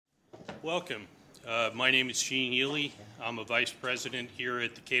Welcome. My name is Gene Healy. I'm a vice president here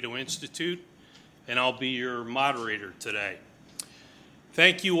at the Cato Institute, and I'll be your moderator today.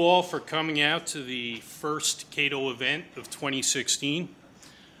 Thank you all for coming out to the first Cato event of 2016.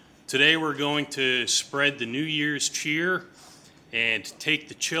 Today we're going to spread the New Year's cheer and take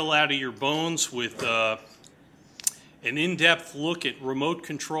the chill out of your bones with an in-depth look at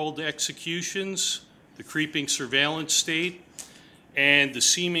remote-controlled executions, the creeping surveillance state, and the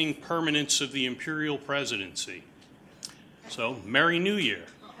seeming permanence of the imperial presidency. So, Merry New Year.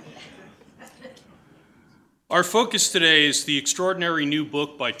 Our focus today is the extraordinary new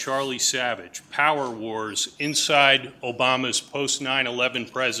book by Charlie Savage, Power Wars: Inside Obama's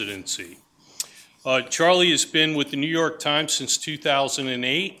Post-9/11 Presidency. Charlie has been with the New York Times since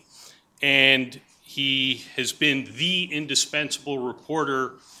 2008, and he has been the indispensable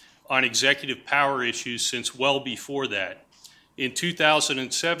reporter on executive power issues since well before that. In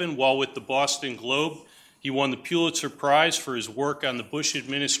 2007, while with the Boston Globe, he won the Pulitzer Prize for his work on the Bush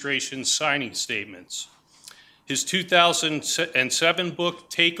administration's signing statements. His 2007 book,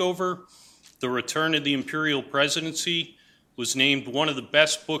 Takeover: The Return of the Imperial Presidency, was named one of the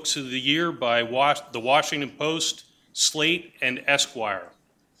best books of the year by the Washington Post, Slate, and Esquire.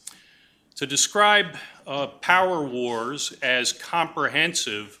 To describe Power Wars as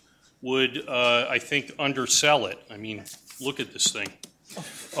comprehensive would, I think, undersell it. I mean, look at this thing.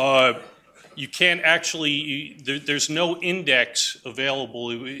 You can't actually, there's no index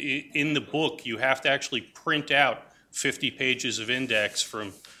available in the book. You have to actually print out 50 pages of index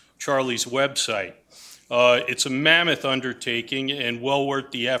from Charlie's website. It's a mammoth undertaking and well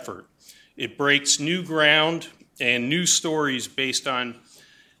worth the effort. It breaks new ground and new stories based on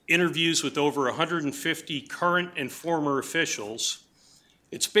interviews with over 150 current and former officials.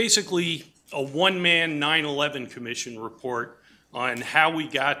 It's basically a one-man 9/11 Commission report on how we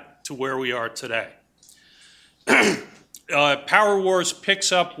got to where we are today. Power Wars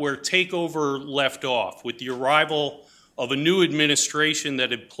picks up where Takeover left off, with the arrival of a new administration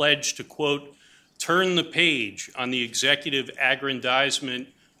that had pledged to, quote, turn the page on the executive aggrandizement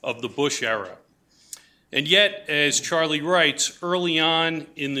of the Bush era. And yet, as Charlie writes, early on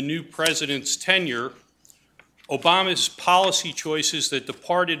in the new president's tenure, Obama's policy choices that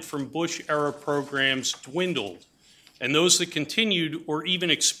departed from Bush-era programs dwindled, and those that continued or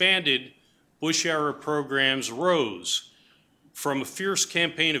even expanded Bush-era programs rose, from a fierce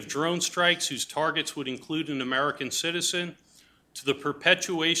campaign of drone strikes whose targets would include an American citizen, to the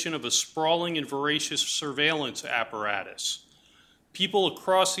perpetuation of a sprawling and voracious surveillance apparatus. People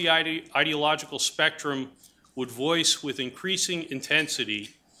across the ideological spectrum would voice with increasing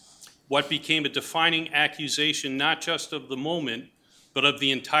intensity what became a defining accusation not just of the moment, but of the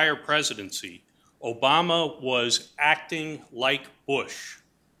entire presidency. Obama was acting like Bush.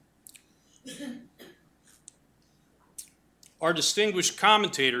 Our distinguished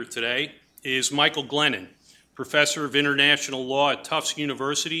commentator today is Michael Glennon, professor of international law at Tufts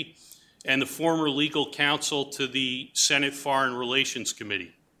University and the former legal counsel to the Senate Foreign Relations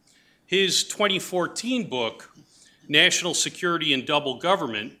Committee. His 2014 book, National Security and Double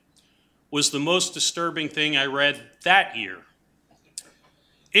Government, was the most disturbing thing I read that year.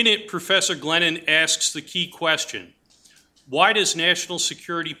 In it, Professor Glennon asks the key question: why does national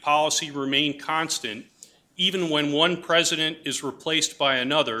security policy remain constant even when one president is replaced by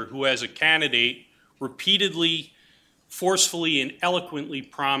another who, as a candidate, repeatedly, forcefully, and eloquently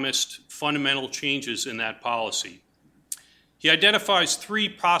promised fundamental changes in that policy? He identifies three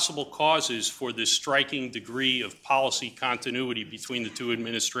possible causes for this striking degree of policy continuity between the two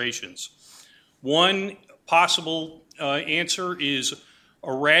administrations. One possible answer is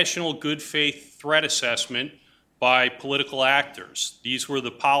a rational good faith threat assessment by political actors. These were the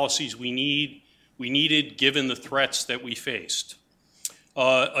policies we needed given the threats that we faced.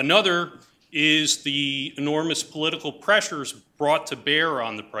 Another is the enormous political pressures brought to bear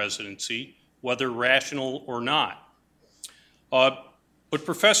on the presidency, whether rational or not. But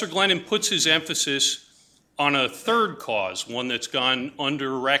Professor Glennon puts his emphasis on a third cause, one that's gone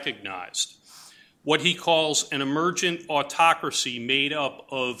under-recognized, what he calls an emergent autocracy made up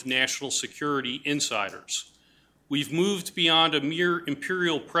of national security insiders. We've moved beyond a mere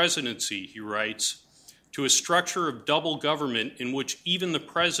imperial presidency, he writes, to a structure of double government in which even the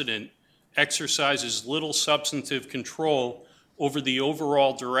president exercises little substantive control over the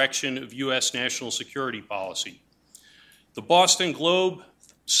overall direction of U.S. national security policy. The Boston Globe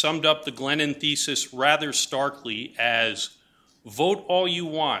summed up the Glennon thesis rather starkly as, vote all you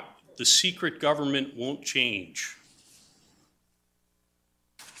want, the secret government won't change.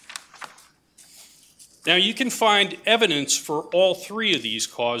 Now, you can find evidence for all three of these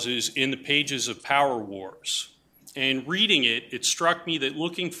causes in the pages of Power Wars. And reading it, it struck me that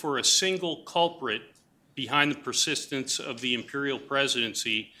looking for a single culprit behind the persistence of the imperial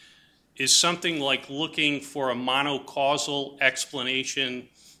presidency is something like looking for a monocausal explanation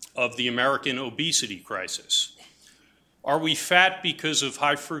of the American obesity crisis. Are we fat because of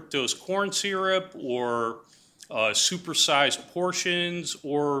high fructose corn syrup or supersized portions,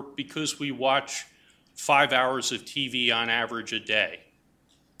 or because we watch 5 hours of TV on average a day?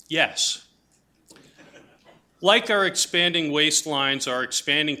 Yes. Like our expanding waistlines, our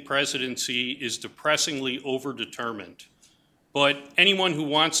expanding presidency is depressingly overdetermined. But anyone who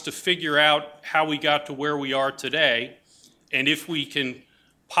wants to figure out how we got to where we are today, and if we can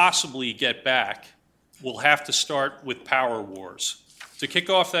possibly get back, will have to start with Power Wars. To kick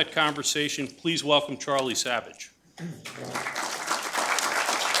off that conversation, please welcome Charlie Savage.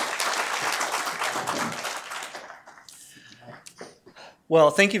 Well,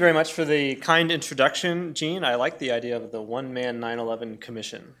 thank you very much for the kind introduction, Gene. I like the idea of the one-man 9/11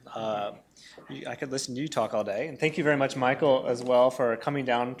 commission. I could listen to you talk all day. And thank you very much, Michael, as well, for coming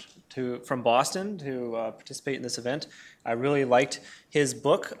down from Boston to participate in this event. I really liked his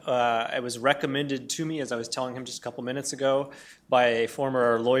book. It was recommended to me, as I was telling him just a couple minutes ago, by a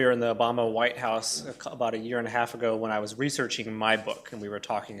former lawyer in the Obama White House about a year and a half ago when I was researching my book, and we were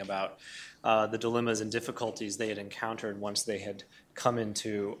talking about the dilemmas and difficulties they had encountered once they had come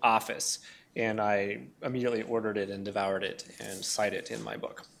into office. And I immediately ordered it and devoured it and cite it in my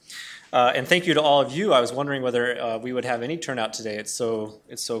book. And thank you to all of you. I was wondering whether we would have any turnout today. It's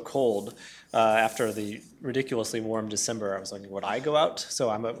so cold after the ridiculously warm December. I was wondering, would I go out? So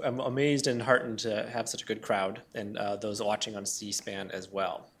I'm amazed and heartened to have such a good crowd, and those watching on C-SPAN as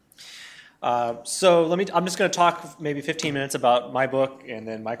well. I'm just going to talk maybe 15 minutes about my book, and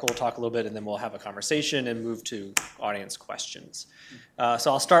then Michael will talk a little bit, and then we'll have a conversation and move to audience questions. So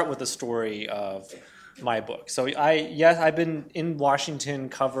I'll start with the story of my book. So I've been in Washington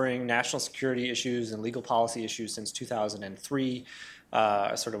covering national security issues and legal policy issues since 2003.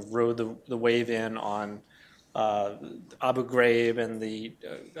 I sort of rode the wave in on Abu Ghraib and the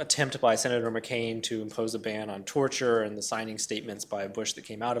attempt by Senator McCain to impose a ban on torture and the signing statements by Bush that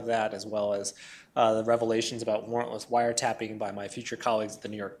came out of that, as well as the revelations about warrantless wiretapping by my future colleagues at the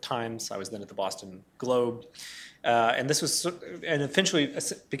New York Times. I was then at the Boston Globe. And eventually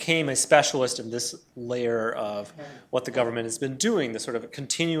became a specialist in this layer of what the government has been doing, the sort of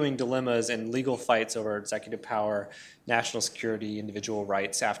continuing dilemmas and legal fights over executive power, national security, individual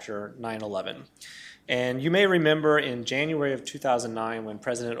rights after 9/11. And you may remember in January of 2009, when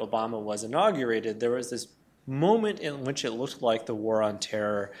President Obama was inaugurated, there was this moment in which it looked like the war on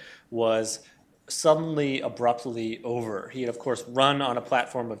terror was suddenly, abruptly over. He had, of course, run on a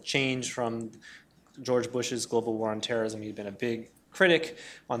platform of change from George Bush's global war on terrorism. He'd been a big critic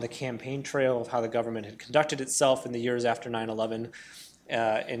on the campaign trail of how the government had conducted itself in the years after 9/11.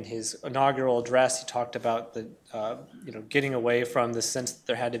 In his inaugural address, he talked about getting away from the sense that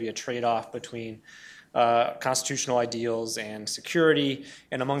there had to be a trade-off between constitutional ideals and security.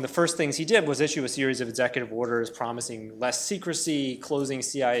 And among the first things he did was issue a series of executive orders promising less secrecy, closing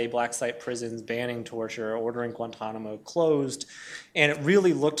CIA black site prisons, banning torture, ordering Guantanamo closed. And it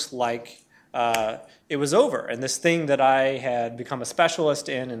really looked like it was over. And this thing that I had become a specialist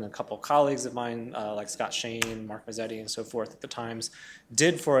in, and a couple of colleagues of mine, like Scott Shane, Mark Mazzetti, and so forth at the Times,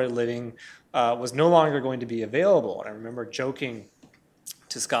 did for a living, was no longer going to be available. And I remember joking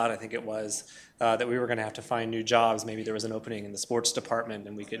to Scott, I think it was, that we were going to have to find new jobs. Maybe there was an opening in the sports department,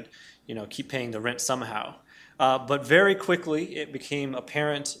 and we could, keep paying the rent somehow. But very quickly, it became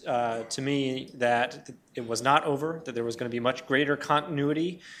apparent to me that it was not over, that there was going to be much greater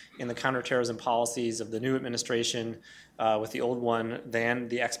continuity in the counterterrorism policies of the new administration with the old one than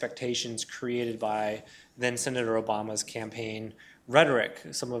the expectations created by then Senator Obama's campaign rhetoric.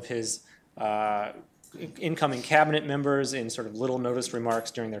 Some of his incoming cabinet members, in sort of little notice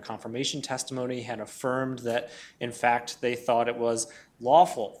remarks during their confirmation testimony, had affirmed that, in fact, they thought it was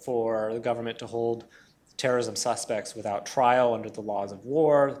lawful for the government to hold terrorism suspects without trial under the laws of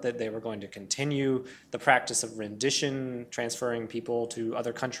war, that they were going to continue the practice of rendition, transferring people to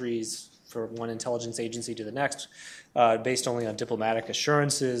other countries from one intelligence agency to the next, based only on diplomatic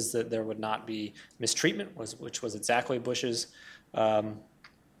assurances that there would not be mistreatment, which was exactly Bush's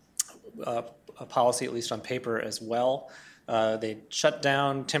policy, at least on paper, as well. They shut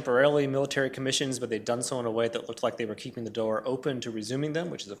down temporarily military commissions, but they'd done so in a way that looked like they were keeping the door open to resuming them,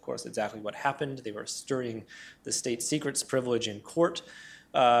 which is, of course, exactly what happened. They were stirring the state secrets privilege in court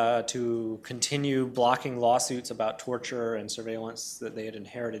to continue blocking lawsuits about torture and surveillance that they had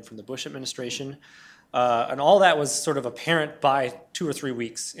inherited from the Bush administration. And all that was sort of apparent by 2 or 3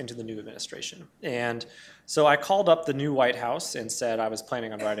 weeks into the new administration. And so I called up the new White House and said I was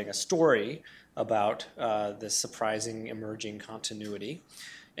planning on writing a story about this surprising emerging continuity.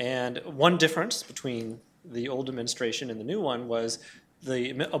 And one difference between the old administration and the new one was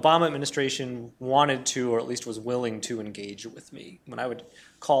the Obama administration wanted to, or at least was willing to, engage with me. When I would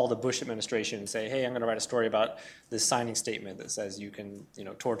call the Bush administration and say, hey, I'm going to write a story about this signing statement that says you can,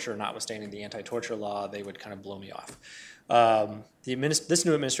 torture notwithstanding the anti-torture law, they would kind of blow me off. This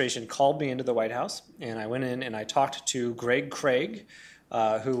new administration called me into the White House, and I went in and I talked to Greg Craig,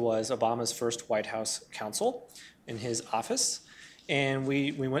 who was Obama's first White House counsel in his office. And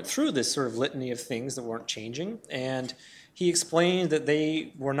we went through this sort of litany of things that weren't changing. And he explained that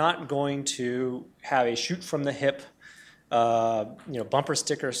they were not going to have a shoot from the hip, bumper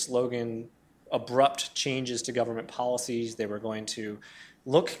sticker slogan, abrupt changes to government policies. They were going to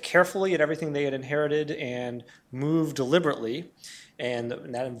look carefully at everything they had inherited and move deliberately. And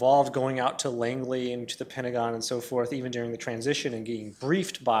that involved going out to Langley and to the Pentagon and so forth, even during the transition, and getting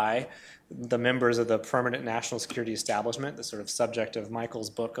briefed by the members of the permanent national security establishment, the sort of subject of Michael's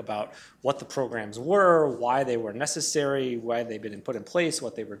book about what the programs were, why they were necessary, why they'd been put in place,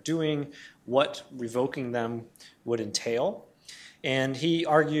 what they were doing, what revoking them would entail. And he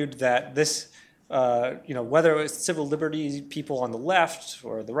argued that this, whether it was civil liberties people on the left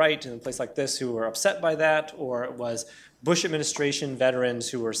or the right in a place like this who were upset by that, or it was Bush administration veterans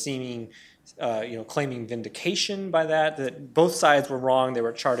who were claiming vindication by that both sides were wrong, they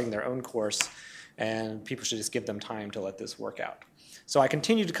were charting their own course, and people should just give them time to let this work out. So I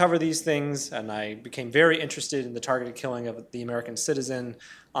continued to cover these things, and I became very interested in the targeted killing of the American citizen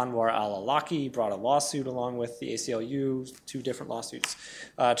Anwar al-Awlaki, brought a lawsuit along with the ACLU, 2 different lawsuits,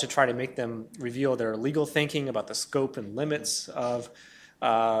 to try to make them reveal their legal thinking about the scope and limits of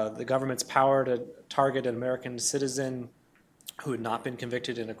the government's power to target an American citizen who had not been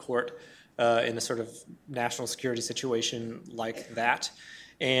convicted in a court in a sort of national security situation like that.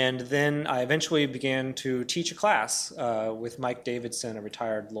 And then I eventually began to teach a class with Mike Davidson, a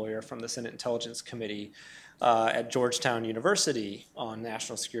retired lawyer from the Senate Intelligence Committee at Georgetown University on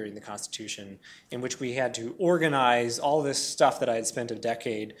national security and the Constitution, in which we had to organize all this stuff that I had spent a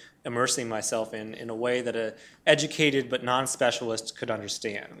decade immersing myself in a way that an educated but non-specialist could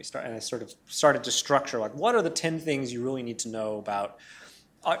understand. And I sort of started to structure, like, what are the 10 things you really need to know about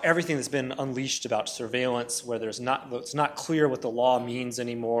everything that's been unleashed about surveillance, where it's not clear what the law means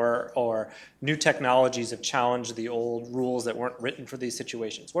anymore, or new technologies have challenged the old rules that weren't written for these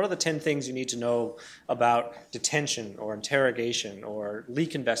situations. What are the 10 things you need to know about detention or interrogation or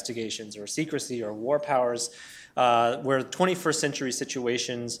leak investigations or secrecy or war powers, where 21st century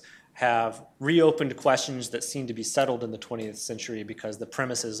situations have reopened questions that seem to be settled in the 20th century because the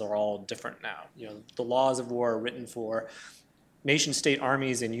premises are all different now. The laws of war are written for nation-state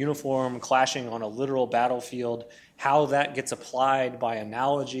armies in uniform clashing on a literal battlefield. How that gets applied by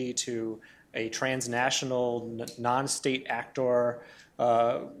analogy to a transnational, non-state actor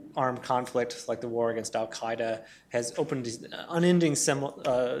armed conflict like the war against al-Qaeda has opened these unending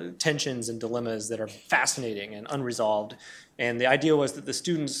tensions and dilemmas that are fascinating and unresolved. And the idea was that the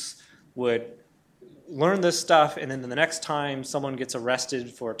students would learn this stuff, and then the next time someone gets arrested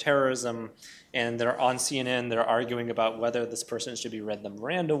for terrorism and they're on CNN, they're arguing about whether this person should be read the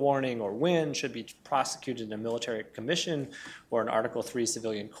Miranda warning or when, should be prosecuted in a military commission or an Article III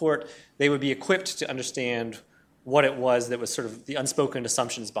civilian court, they would be equipped to understand what it was that was sort of the unspoken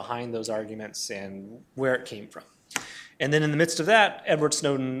assumptions behind those arguments and where it came from. And then in the midst of that, Edward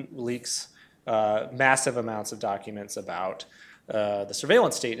Snowden leaks massive amounts of documents about the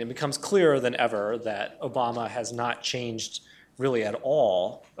surveillance state, and it becomes clearer than ever that Obama has not changed really at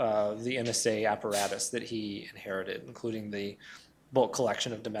all the NSA apparatus that he inherited, including the bulk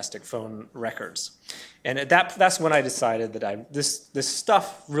collection of domestic phone records. And that's when I decided that this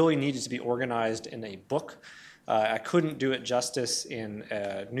stuff really needed to be organized in a book. I couldn't do it justice in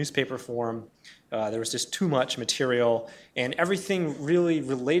newspaper form. There was just too much material, and everything really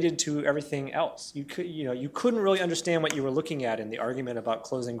related to everything else. You couldn't really understand what you were looking at in the argument about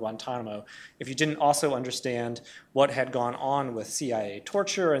closing Guantanamo if you didn't also understand what had gone on with CIA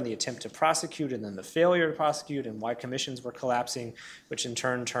torture and the attempt to prosecute, and then the failure to prosecute, and why commissions were collapsing, which in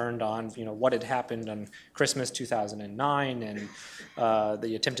turn turned on what had happened on Christmas 2009 and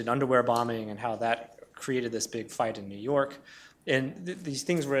the attempted underwear bombing and how that created this big fight in New York. And these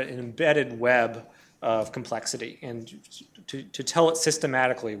things were an embedded web of complexity, and to tell it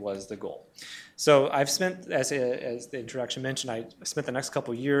systematically was the goal. So I've spent, as the introduction mentioned, I spent the next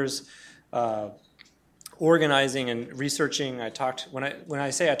couple of years organizing and researching. When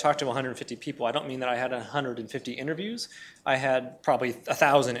I say I talked to 150 people, I don't mean that I had 150 interviews. I had probably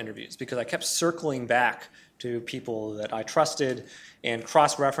 1,000 interviews because I kept circling back to people that I trusted and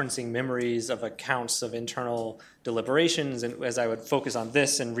cross-referencing memories of accounts of internal deliberations. And as I would focus on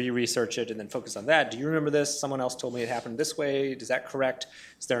this and re-research it and then focus on that, do you remember this? Someone else told me it happened this way. Is that correct?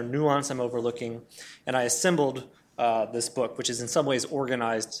 Is there a nuance I'm overlooking? And I assembled this book, which is in some ways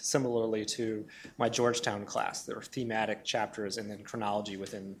organized similarly to my Georgetown class. There are thematic chapters and then chronology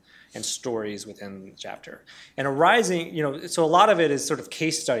within and stories within the chapter. And so a lot of it is sort of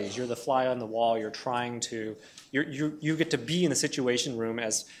case studies. You're the fly on the wall. You're trying to, you get to be in the situation room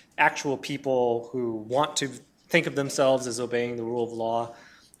as actual people who want to think of themselves as obeying the rule of law,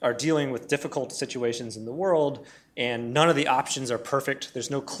 are dealing with difficult situations in the world, and none of the options are perfect.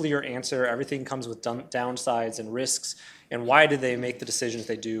 There's no clear answer. Everything comes with downsides and risks. And why did they make the decisions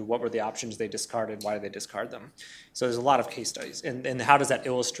they do? What were the options they discarded? Why did they discard them? So there's a lot of case studies. And how does that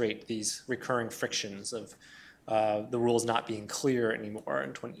illustrate these recurring frictions of the rules not being clear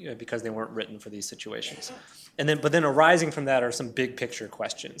anymore because they weren't written for these situations? But then arising from that are some big picture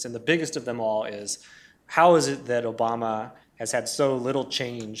questions. And the biggest of them all is, how is it that Obama has had so little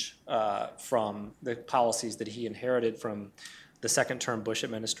change from the policies that he inherited from the second-term Bush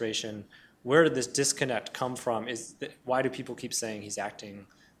administration? Where did this disconnect come from? Why do people keep saying he's acting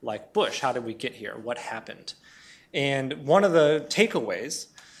like Bush? How did we get here? What happened? And one of the takeaways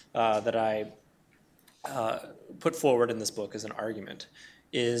that I put forward in this book as an argument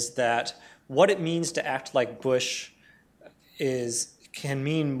is that what it means to act like Bush can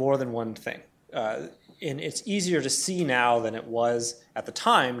mean more than one thing. And it's easier to see now than it was at the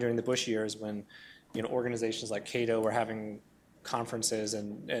time during the Bush years when organizations like Cato were having conferences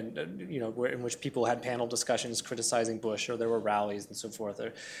and in which people had panel discussions criticizing Bush, or there were rallies and so forth.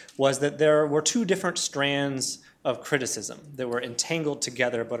 Was that there were two different strands of criticism that were entangled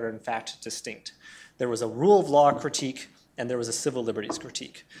together but are in fact distinct. There was a rule of law critique and there was a civil liberties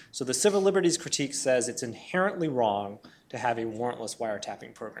critique. So the civil liberties critique says it's inherently wrong to have a warrantless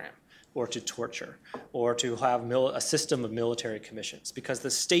wiretapping program, or to torture, or to have a system of military commissions, because the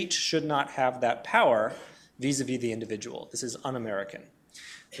state should not have that power vis-a-vis the individual. This is un-American.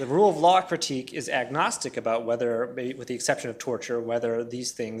 The rule of law critique is agnostic about whether, with the exception of torture, whether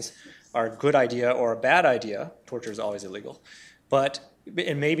these things are a good idea or a bad idea. Torture is always illegal.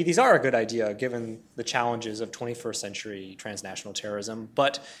 And maybe these are a good idea given the challenges of 21st century transnational terrorism,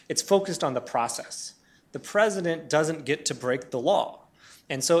 but it's focused on the process. The president doesn't get to break the law.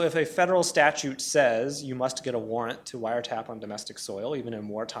 And so if a federal statute says you must get a warrant to wiretap on domestic soil, even in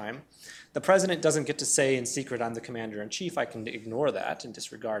wartime, the president doesn't get to say in secret, I'm the commander-in-chief, I can ignore that and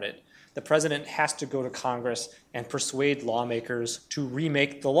disregard it. The president has to go to Congress and persuade lawmakers to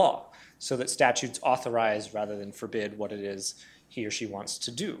remake the law so that statutes authorize rather than forbid what it is he or she wants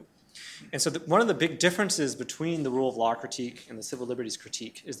to do. And so one of the big differences between the rule of law critique and the civil liberties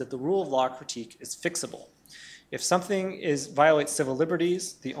critique is that the rule of law critique is fixable. If something violates civil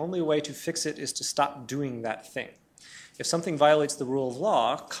liberties, the only way to fix it is to stop doing that thing. If something violates the rule of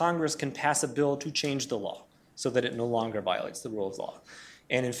law, Congress can pass a bill to change the law so that it no longer violates the rule of law.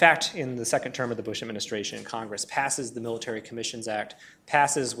 And in fact, in the second term of the Bush administration, Congress passes the Military Commissions Act,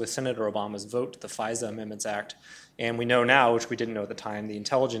 passes with Senator Obama's vote the FISA Amendments Act, and we know now, which we didn't know at the time, the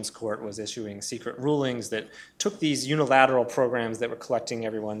Intelligence Court was issuing secret rulings that took these unilateral programs that were collecting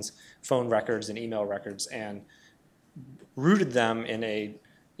everyone's phone records and email records and rooted them in a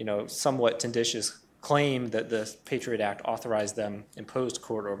somewhat tendentious claim that the Patriot Act authorized them, imposed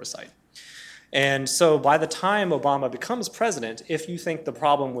court oversight. And so by the time Obama becomes president, if you think the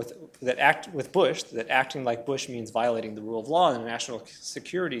problem with Bush, that acting like Bush means violating the rule of law in the national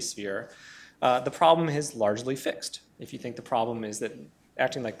security sphere, the problem is largely fixed. If you think the problem is that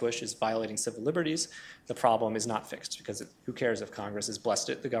acting like Bush is violating civil liberties, the problem is not fixed, because who cares if Congress has blessed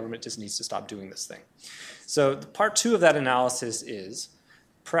it? The government just needs to stop doing this thing. So part two of that analysis is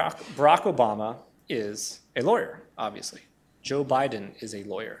Barack Obama is a lawyer, obviously. Joe Biden is a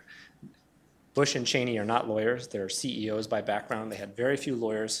lawyer. Bush and Cheney are not lawyers. They're CEOs by background. They had very few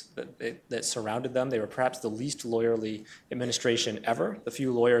lawyers that surrounded them. They were perhaps the least lawyerly administration ever. The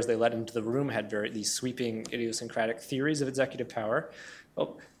few lawyers they let into the room had these sweeping idiosyncratic theories of executive power.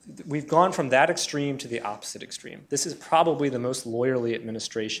 Well, we've gone from that extreme to the opposite extreme. This is probably the most lawyerly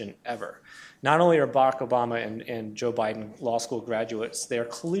administration ever. Not only are Barack Obama and Joe Biden law school graduates, they are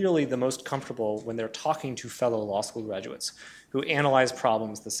clearly the most comfortable when they're talking to fellow law school graduates who analyze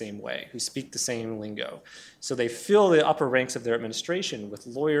problems the same way, who speak the same lingo. So they fill the upper ranks of their administration with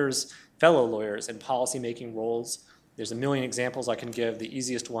lawyers, fellow lawyers, in policymaking roles. There's a million examples I can give. The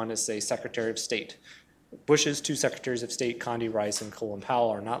easiest one is, say, Secretary of State. Bush's two secretaries of state, Condi Rice and Colin Powell,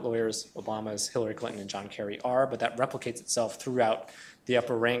 are not lawyers. Obama's Hillary Clinton and John Kerry are, but that replicates itself throughout the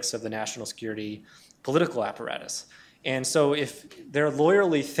upper ranks of the national security political apparatus. And so if their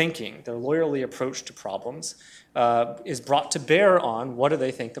lawyerly thinking, their lawyerly approach to problems is brought to bear on what do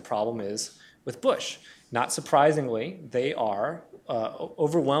they think the problem is with Bush. Not surprisingly, they are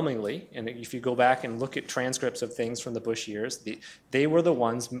overwhelmingly, and if you go back and look at transcripts of things from the Bush years, they were the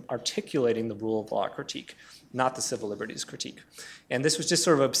ones articulating the rule of law critique, not the civil liberties critique. And this was just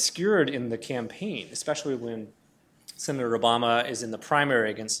sort of obscured in the campaign, especially when Senator Obama is in the primary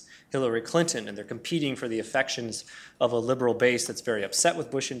against Hillary Clinton, and they're competing for the affections of a liberal base that's very upset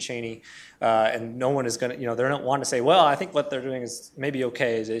with Bush and Cheney, and no one is going to, they don't want to say, well, I think what they're doing is maybe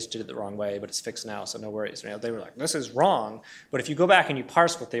okay, they just did it the wrong way, but it's fixed now, so no worries. They were like, this is wrong, but if you go back and you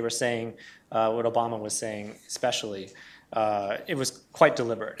parse what they were saying, what Obama was saying especially, it was quite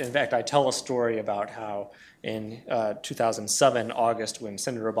deliberate. In fact, I tell a story about how in 2007, August, when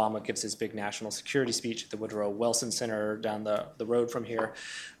Senator Obama gives his big national security speech at the Woodrow Wilson Center down the road from here,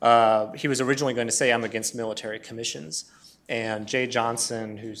 he was originally going to say, I'm against military commissions. And Jay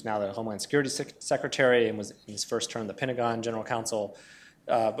Johnson, who's now the Homeland Security Secretary and was in his first term the Pentagon General Counsel,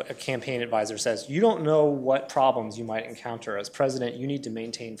 a campaign advisor, says, you don't know what problems you might encounter as president. You need to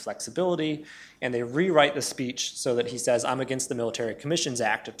maintain flexibility. And they rewrite the speech so that he says, I'm against the Military Commissions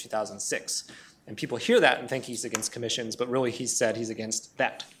Act of 2006. And people hear that and think he's against commissions, but really he said he's against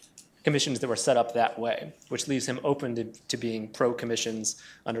that, commissions that were set up that way, which leaves him open to being pro-commissions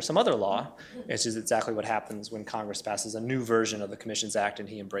under some other law, which is exactly what happens when Congress passes a new version of the Commissions Act and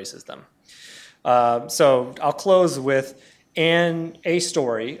he embraces them. So I'll close with a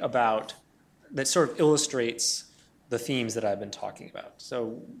story that sort of illustrates the themes that I've been talking about.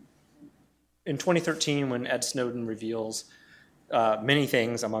 So in 2013, when Ed Snowden reveals many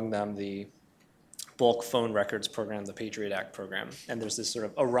things, among them the bulk phone records program, the Patriot Act program, and there's this sort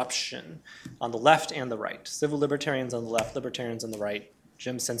of eruption on the left and the right. Civil libertarians on the left, libertarians on the right.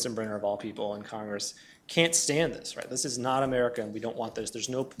 Jim Sensenbrenner, of all people in Congress, can't stand this, right? This is not America, and we don't want this. There's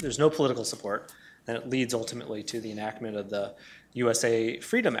no political support, and it leads ultimately to the enactment of the USA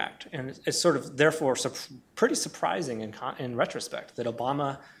Freedom Act. And it's sort of, therefore, pretty surprising in retrospect that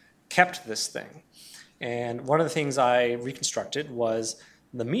Obama kept this thing. And one of the things I reconstructed was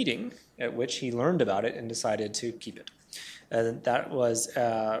the meeting at which he learned about it and decided to keep it. And that was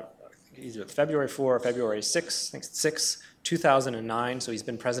either February 4 or February 6, I think it's 6, 2009, so he's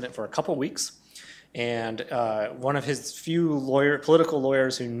been president for a couple weeks. And one of his few political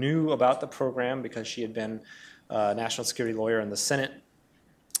lawyers who knew about the program, because she had been a national security lawyer in the Senate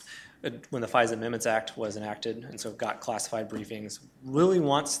when the FISA Amendments Act was enacted, and so got classified briefings, really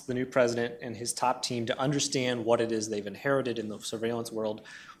wants the new president and his top team to understand what it is they've inherited in the surveillance world.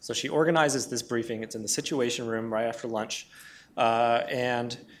 So she organizes this briefing. It's in the Situation Room right after lunch,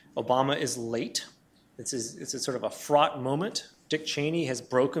 and Obama is late. It's a sort of a fraught moment. Dick Cheney has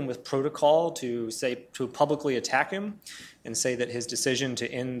broken with protocol to publicly attack him and say that his decision to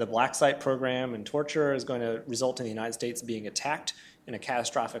end the black site program and torture is going to result in the United States being attacked in a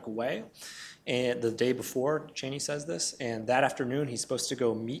catastrophic way. And the day before, Cheney says this, and that afternoon he's supposed to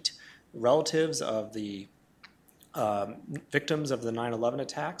go meet relatives of the victims of the 9/11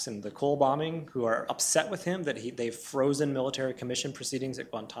 attacks and the Cole bombing, who are upset with him that they've frozen military commission proceedings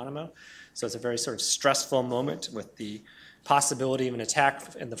at Guantanamo. So it's a very sort of stressful moment with the possibility of an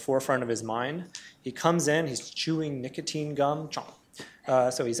attack in the forefront of his mind. He comes in, he's chewing nicotine gum,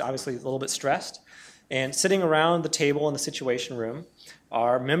 so he's obviously a little bit stressed. And sitting around the table in the Situation Room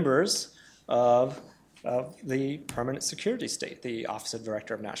are members of the Permanent Security State, the Office of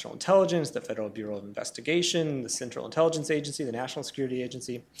Director of National Intelligence, the Federal Bureau of Investigation, the Central Intelligence Agency, the National Security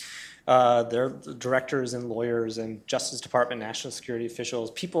Agency. They're the directors and lawyers and Justice Department, national security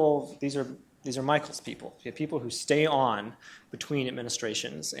officials. People, these are Michael's people. People who stay on between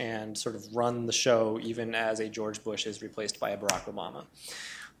administrations and sort of run the show, even as a George Bush is replaced by a Barack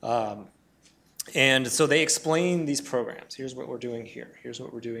Obama. And so they explain these programs. Here's what we're doing here. Here's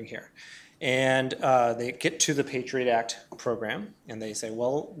what we're doing here. And they get to the Patriot Act program, and they say,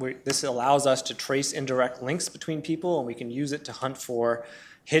 well, this allows us to trace indirect links between people, and we can use it to hunt for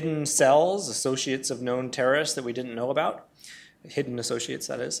hidden cells, associates of known terrorists that we didn't know about, hidden associates,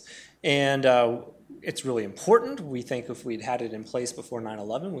 that is. And it's really important. We think if we'd had it in place before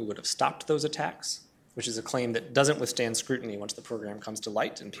 9/11, we would have stopped those attacks, which is a claim that doesn't withstand scrutiny once the program comes to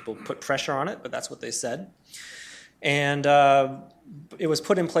light and people put pressure on it, but that's what they said. And it was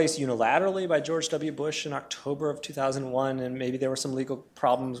put in place unilaterally by George W. Bush in October of 2001, and maybe there were some legal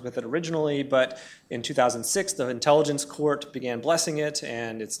problems with it originally, but in 2006, the Intelligence Court began blessing it,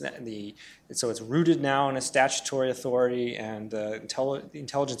 and so it's rooted now in a statutory authority, and the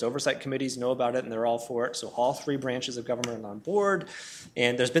Intelligence Oversight Committees know about it, and they're all for it, so all three branches of government are on board,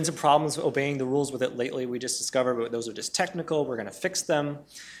 and there's been some problems obeying the rules with it lately. We just discovered, but those are just technical. We're going to fix them,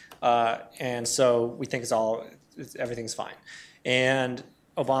 and so we think everything's fine. And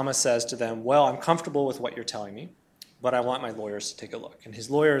Obama says to them, well, I'm comfortable with what you're telling me, but I want my lawyers to take a look. And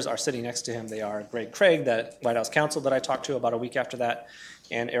his lawyers are sitting next to him. They are Greg Craig, that White House counsel that I talked to about a week after that,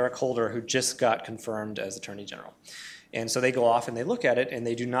 and Eric Holder, who just got confirmed as Attorney General. And so they go off and they look at it, and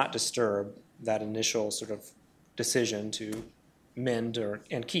they do not disturb that initial sort of decision to mend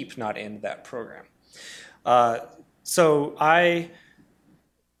and keep, not end, that program.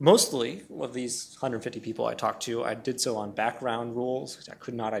 Mostly of these 150 people I talked to, I did so on background rules. I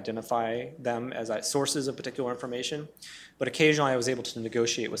could not identify them as sources of particular information, but occasionally I was able to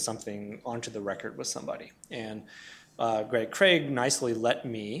negotiate with something onto the record with somebody. And Greg Craig nicely let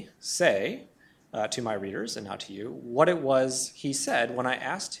me say to my readers, and now to you, what it was he said when I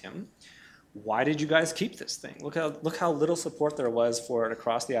asked him, why did you guys keep this thing? Look how little support there was for it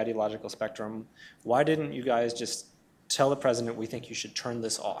across the ideological spectrum. Why didn't you guys just tell the president, we think you should turn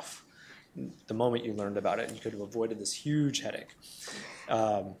this off the moment you learned about it, and you could have avoided this huge headache.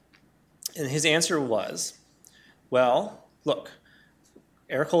 And his answer was, well, look,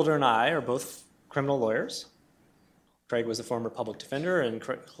 Eric Holder and I are both criminal lawyers. Craig was a former public defender, and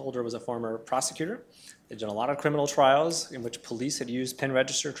Holder was a former prosecutor. They'd done a lot of criminal trials in which police had used pen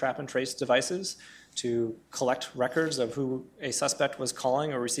register trap and trace devices to collect records of who a suspect was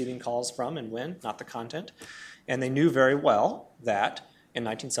calling or receiving calls from and when, not the content. And they knew very well that in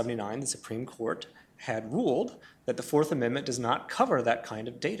 1979, the Supreme Court had ruled that the Fourth Amendment does not cover that kind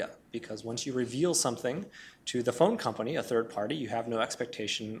of data, because once you reveal something to the phone company, a third party, you have no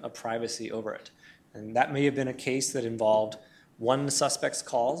expectation of privacy over it. And that may have been a case that involved one suspect's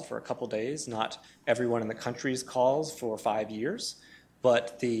calls for a couple days, not everyone in the country's calls for 5 years.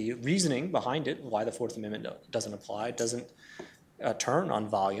 But the reasoning behind it, why the Fourth Amendment doesn't apply, doesn't turn on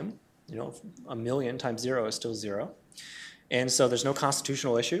volume. You know, 1 million times 0 is still 0. And so there's no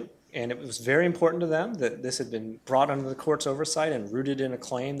constitutional issue. And it was very important to them that this had been brought under the court's oversight and rooted in a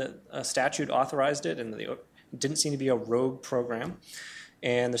claim that a statute authorized it, and it didn't seem to be a rogue program.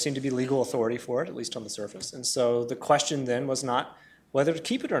 And there seemed to be legal authority for it, at least on the surface. And so the question then was not whether to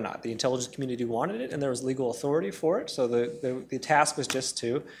keep it or not. The intelligence community wanted it, and there was legal authority for it. So the task was just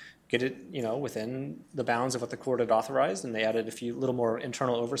to get it, within the bounds of what the court had authorized, and they added a little more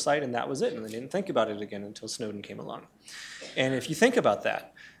internal oversight, and that was it. And they didn't think about it again until Snowden came along. And if you think about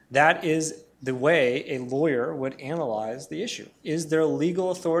that, that is the way a lawyer would analyze the issue. Is there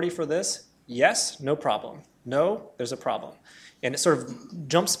legal authority for this? Yes, no problem. No, there's a problem. And it sort of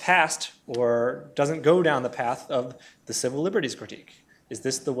jumps past or doesn't go down the path of the civil liberties critique. Is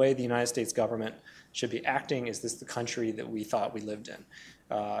this the way the United States government should be acting? Is this the country that we thought we lived in?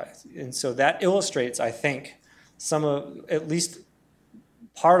 And so that illustrates, I think, at least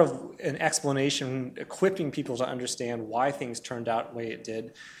part of an explanation, equipping people to understand why things turned out the way it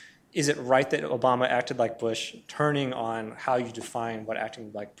did. Is it right that Obama acted like Bush, turning on how you define what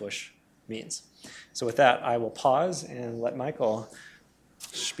acting like Bush means? So with that, I will pause and let Michael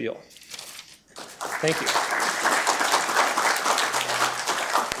spiel. Thank you.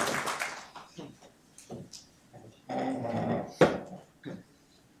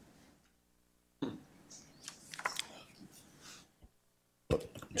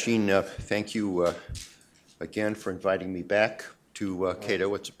 Gene, thank you again for inviting me back to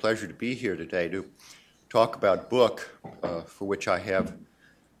Cato. It's a pleasure to be here today to talk about a book for which I have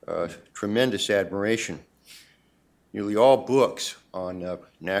tremendous admiration. Nearly all books on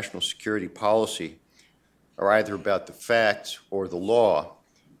national security policy are either about the facts or the law,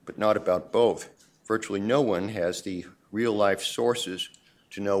 but not about both. Virtually no one has the real-life sources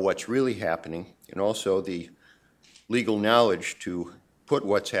to know what's really happening, and also the legal knowledge to put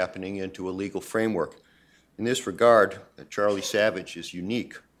what's happening into a legal framework. In this regard, Charlie Savage is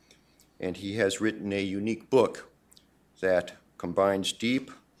unique, and he has written a unique book that combines deep,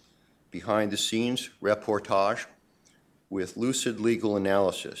 behind-the-scenes reportage with lucid legal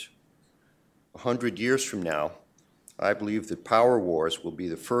analysis. 100 years from now, I believe that Power Wars will be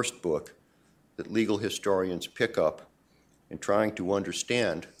the first book that legal historians pick up in trying to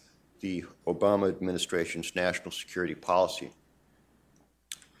understand the Obama administration's national security policy.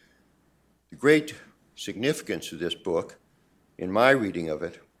 The great significance of this book, in my reading of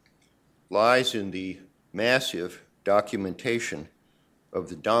it, lies in the massive documentation of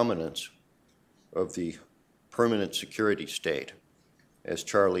the dominance of the permanent security state, as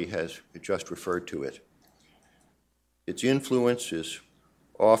Charlie has just referred to it. Its influence is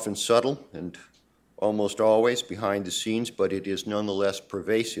often subtle and almost always behind the scenes, but it is nonetheless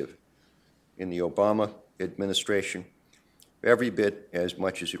pervasive in the Obama administration, every bit as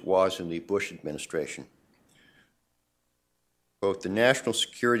much as it was in the Bush administration. Quote, "The national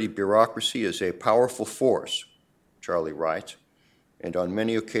security bureaucracy is a powerful force," Charlie writes, and on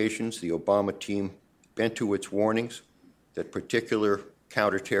many occasions the Obama team bent to its warnings that particular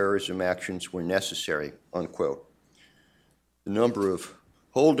counterterrorism actions were necessary, unquote. The number of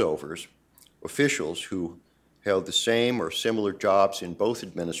holdovers, officials who held the same or similar jobs in both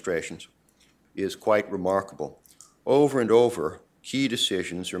administrations, is quite remarkable. Over and over, key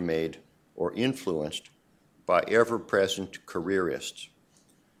decisions are made or influenced by ever-present careerists.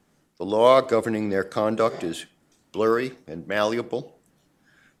 The law governing their conduct is blurry and malleable,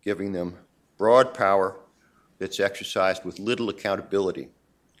 giving them broad power that's exercised with little accountability.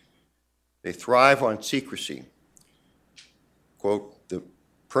 They thrive on secrecy. Quote, "The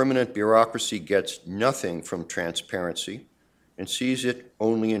permanent bureaucracy gets nothing from transparency and sees it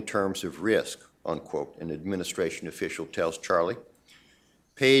only in terms of risk," unquote, an administration official tells Charlie.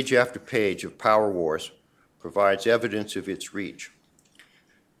 Page after page of Power Wars provides evidence of its reach.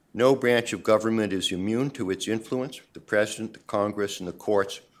 No branch of government is immune to its influence. The President, the Congress, and the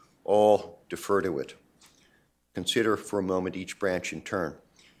courts all defer to it. Consider for a moment each branch in turn.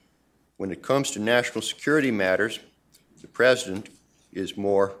 When it comes to national security matters, the President is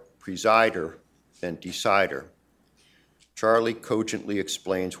more presider than decider. Charlie cogently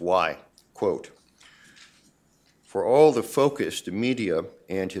explains why. Quote, "For all the focus the media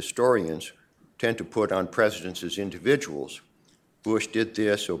and historians tend to put on presidents as individuals, Bush did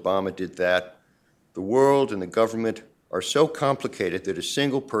this, Obama did that, the world and the government are so complicated that a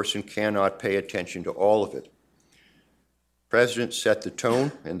single person cannot pay attention to all of it. Presidents set the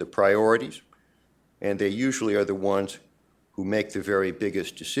tone and the priorities, and they usually are the ones who make the very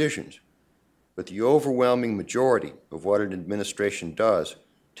biggest decisions. But the overwhelming majority of what an administration does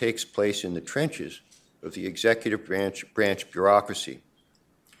takes place in the trenches of the executive branch bureaucracy.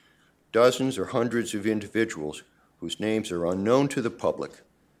 Dozens or hundreds of individuals whose names are unknown to the public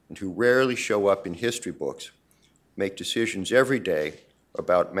and who rarely show up in history books make decisions every day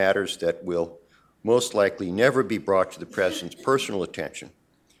about matters that will most likely never be brought to the President's personal attention,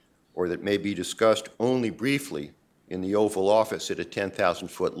 or that may be discussed only briefly in the Oval Office at a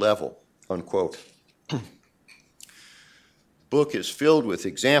 10,000-foot level," unquote. The book is filled with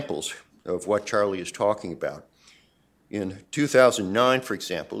examples of what Charlie is talking about. In 2009, for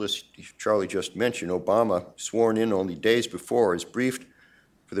example, as Charlie just mentioned, Obama, sworn in only days before, is briefed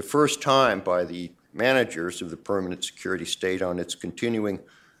for the first time by the managers of the permanent security state on its continuing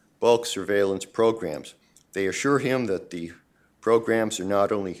bulk surveillance programs. They assure him that the programs are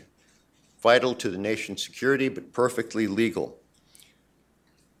not only vital to the nation's security, but perfectly legal.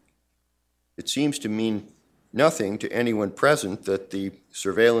 It seems to mean nothing to anyone present that the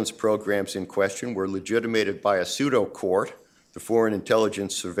surveillance programs in question were legitimated by a pseudo-court, the Foreign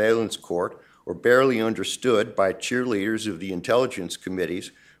Intelligence Surveillance Court, or barely understood by cheerleaders of the intelligence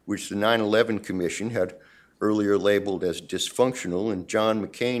committees, which the 9/11 Commission had earlier labeled as dysfunctional and John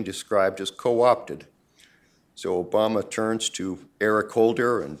McCain described as co-opted. So Obama turns to Eric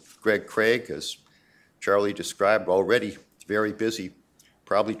Holder and Greg Craig, as Charlie described, already very busy,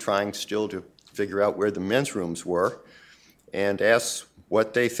 probably trying still to figure out where the men's rooms were, and asks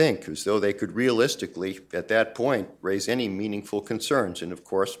what they think, as though they could realistically, at that point, raise any meaningful concerns. And of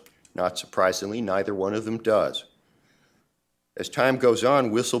course, not surprisingly, neither one of them does. As time goes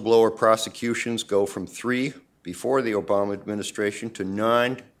on, whistleblower prosecutions go from 3 before the Obama administration to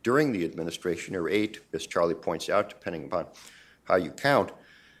 9 during the administration, or 8, as Charlie points out, depending upon how you count.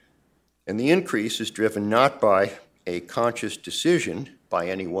 And the increase is driven not by a conscious decision by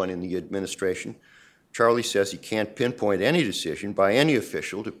anyone in the administration. Charlie says he can't pinpoint any decision by any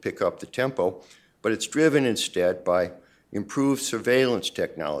official to pick up the tempo, but it's driven instead by improved surveillance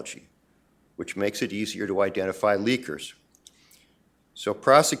technology, which makes it easier to identify leakers. So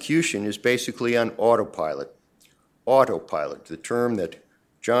prosecution is basically on autopilot. Autopilot, the term that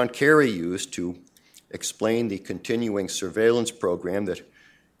John Kerry used to explain the continuing surveillance program that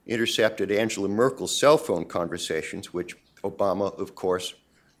intercepted Angela Merkel's cell phone conversations, which Obama, of course,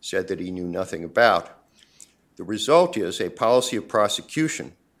 said that he knew nothing about. The result is a policy of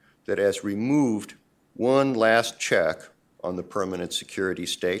prosecution that has removed one last check on the permanent security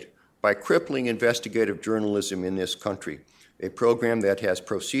state by crippling investigative journalism in this country, a program that has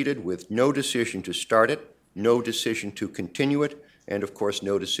proceeded with no decision to start it no decision to continue it, and of course,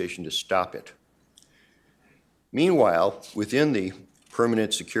 no decision to stop it. Meanwhile, within the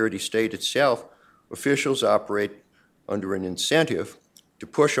permanent security state itself, officials operate under an incentive to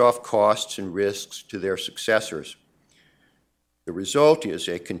push off costs and risks to their successors. The result is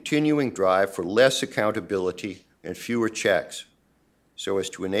a continuing drive for less accountability and fewer checks, so as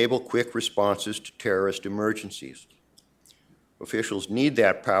to enable quick responses to terrorist emergencies. Officials need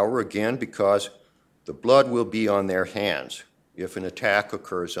that power, again, because the blood will be on their hands if an attack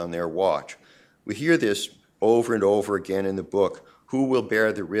occurs on their watch. We hear this over and over again in the book. Who will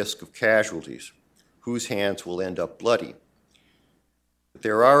bear the risk of casualties? Whose hands will end up bloody? But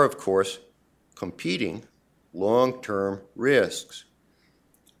there are, of course, competing long-term risks.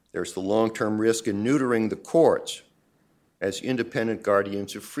 There's the long-term risk in neutering the courts as independent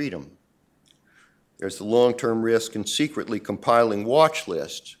guardians of freedom. There's the long-term risk in secretly compiling watch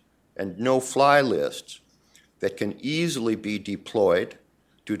lists and no-fly lists that can easily be deployed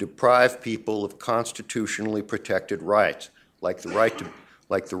to deprive people of constitutionally protected rights, like the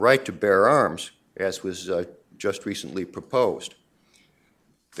right to bear arms, as was just recently proposed.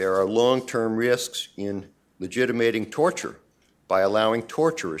 There are long-term risks in legitimating torture by allowing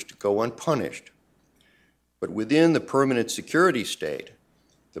torturers to go unpunished. But within the permanent security state,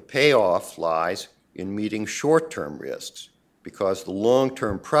 the payoff lies in meeting short-term risks, because the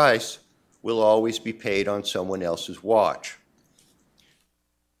long-term price will always be paid on someone else's watch.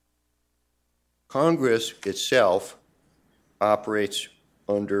 Congress itself operates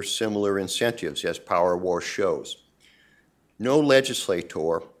under similar incentives, as Power War shows. No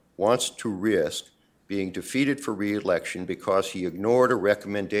legislator wants to risk being defeated for re-election because he ignored a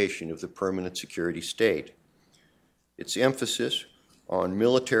recommendation of the permanent security state. Its emphasis on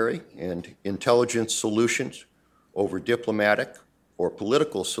military and intelligence solutions over diplomatic or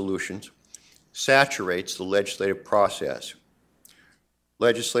political solutions saturates the legislative process.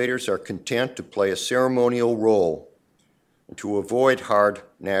 Legislators are content to play a ceremonial role and to avoid hard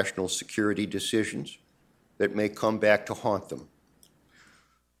national security decisions that may come back to haunt them.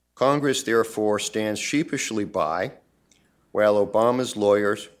 Congress, therefore, stands sheepishly by while Obama's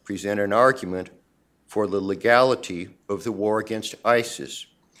lawyers present an argument for the legality of the war against ISIS,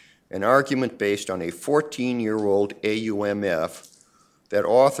 an argument based on a 14-year-old AUMF that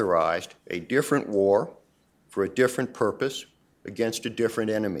authorized a different war for a different purpose against a different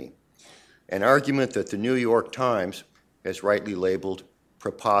enemy, an argument that the New York Times has rightly labeled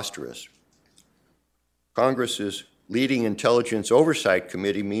preposterous. Congress's leading Intelligence Oversight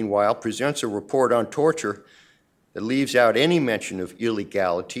Committee, meanwhile, presents a report on torture that leaves out any mention of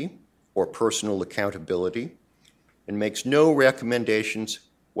illegality or personal accountability and makes no recommendations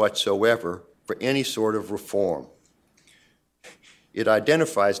whatsoever for any sort of reform. It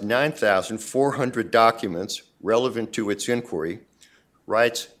identifies 9,400 documents relevant to its inquiry,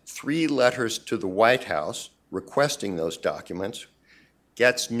 writes 3 letters to the White House requesting those documents,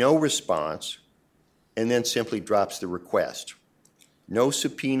 gets no response, and then simply drops the request. No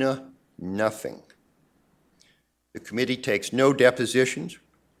subpoena, nothing. The committee takes no depositions.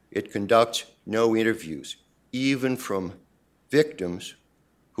 It conducts no interviews, even from victims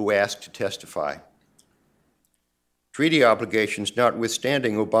who ask to testify. Treaty obligations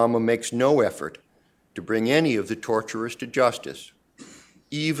notwithstanding, Obama makes no effort to bring any of the torturers to justice,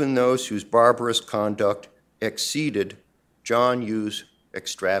 even those whose barbarous conduct exceeded John Yo's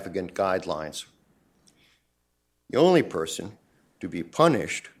extravagant guidelines. The only person to be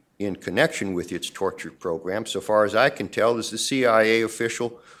punished in connection with its torture program, so far as I can tell, is the CIA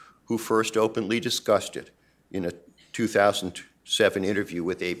official who first openly discussed it in a 2007 interview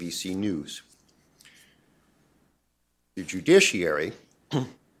with ABC News. The judiciary,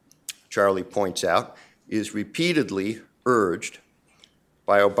 Charlie points out, is repeatedly urged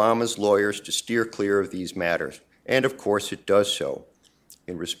by Obama's lawyers to steer clear of these matters, and of course it does so.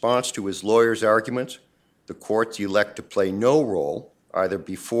 In response to his lawyers' arguments, the courts elect to play no role, either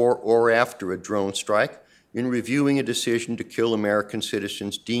before or after a drone strike, in reviewing a decision to kill American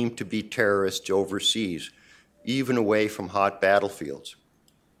citizens deemed to be terrorists overseas, even away from hot battlefields.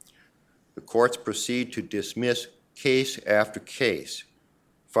 The courts proceed to dismiss case after case,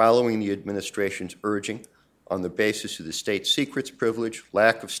 following the administration's urging on the basis of the state secrets privilege,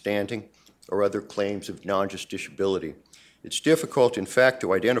 lack of standing, or other claims of non-justiciability. It's difficult, in fact,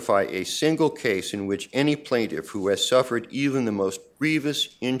 to identify a single case in which any plaintiff who has suffered even the most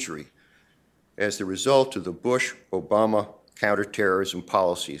grievous injury as the result of the Bush-Obama counterterrorism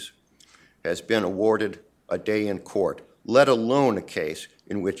policies has been awarded a day in court, let alone a case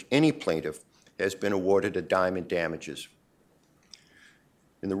in which any plaintiff has been awarded a dime in damages.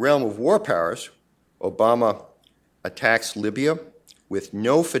 In the realm of war powers, Obama attacks Libya with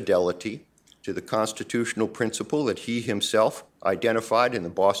no fidelity to the constitutional principle that he himself identified in the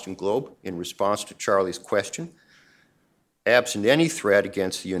Boston Globe in response to Charlie's question, absent any threat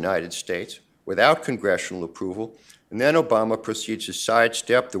against the United States, without congressional approval, and then Obama proceeds to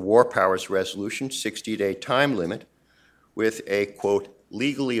sidestep the War Powers Resolution 60-day time limit with a, quote,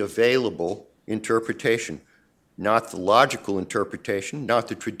 legally available interpretation, not the logical interpretation, not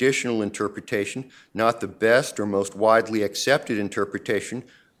the traditional interpretation, not the best or most widely accepted interpretation,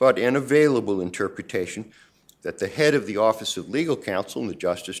 but an available interpretation that the head of the Office of Legal Counsel in the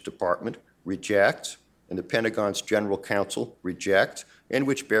Justice Department rejects, and the Pentagon's General Counsel rejects, and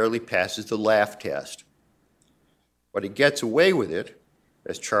which barely passes the laugh test. But he gets away with it,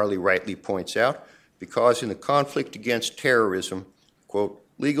 as Charlie rightly points out, because in the conflict against terrorism, quote,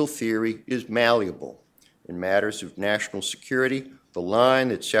 legal theory is malleable. In matters of national security, the line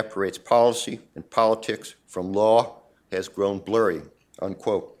that separates policy and politics from law has grown blurry,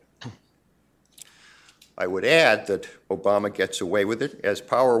 unquote. I would add that Obama gets away with it, as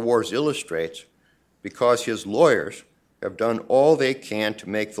Power Wars illustrates, because his lawyers have done all they can to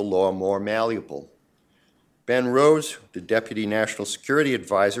make the law more malleable. Ben Rhodes, the Deputy National Security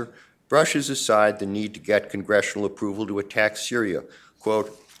Advisor, brushes aside the need to get congressional approval to attack Syria.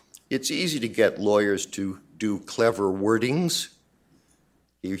 Quote, it's easy to get lawyers to do clever wordings,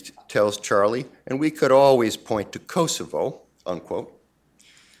 he tells Charlie, and we could always point to Kosovo, unquote.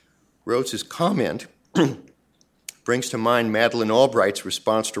 Rhodes's comment brings to mind Madeleine Albright's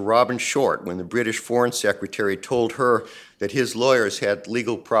response to Robin Short when the British Foreign Secretary told her that his lawyers had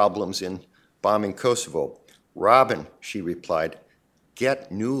legal problems in bombing Kosovo. Robin, she replied,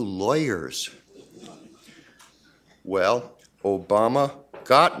 get new lawyers. Well, Obama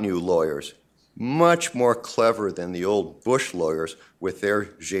got new lawyers, much more clever than the old Bush lawyers with their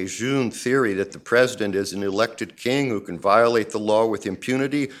jejune theory that the president is an elected king who can violate the law with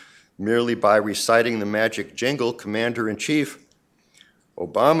impunity merely by reciting the magic jingle, Commander-in-Chief.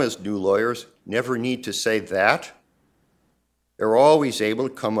 Obama's new lawyers never need to say that. They're always able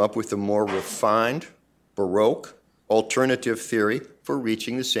to come up with a more refined, Baroque, alternative theory for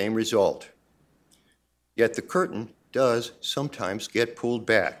reaching the same result. Yet the curtain does sometimes get pulled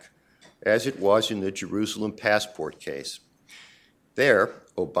back, as it was in the Jerusalem passport case. There,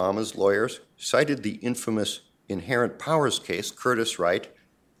 Obama's lawyers cited the infamous inherent powers case, Curtis Wright,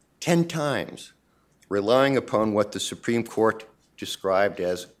 10 times, relying upon what the Supreme Court described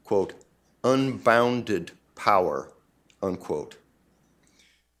as, quote, unbounded power, unquote.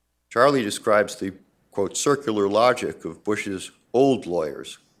 Charlie describes the, quote, circular logic of Bush's old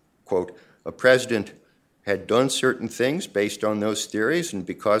lawyers. Quote, a president had done certain things based on those theories, and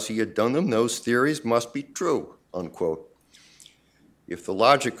because he had done them, those theories must be true, unquote. If the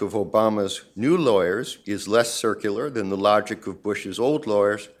logic of Obama's new lawyers is less circular than the logic of Bush's old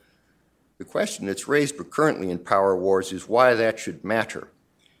lawyers, the question that's raised recurrently in Power Wars is why that should matter,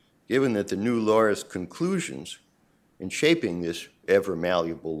 given that the new lawyers' conclusions in shaping this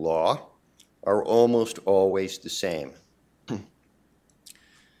ever-malleable law are almost always the same.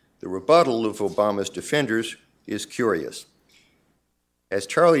 The rebuttal of Obama's defenders is curious. As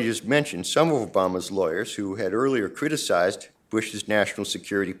Charlie just mentioned, some of Obama's lawyers who had earlier criticized Bush's national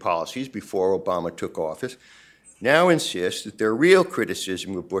security policies before Obama took office now insist that their real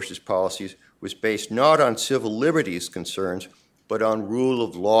criticism of Bush's policies was based not on civil liberties concerns, but on rule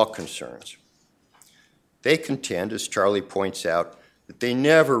of law concerns. They contend, as Charlie points out, that they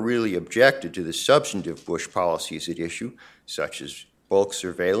never really objected to the substantive Bush policies at issue, such as bulk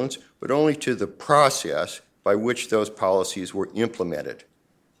surveillance, but only to the process by which those policies were implemented,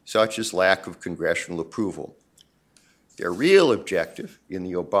 such as lack of congressional approval. Their real objective in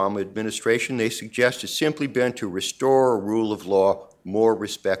the Obama administration, they suggest, has simply been to restore a rule of law more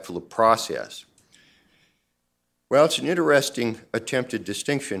respectful of process. Well, it's an interesting attempted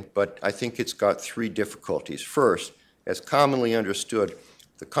distinction, but I think it's got three difficulties. First, as commonly understood,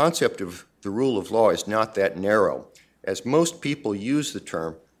 the concept of the rule of law is not that narrow. As most people use the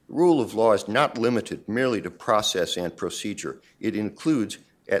term, the rule of law is not limited merely to process and procedure. It includes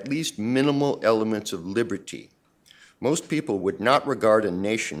at least minimal elements of liberty. Most people would not regard a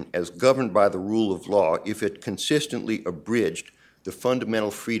nation as governed by the rule of law if it consistently abridged the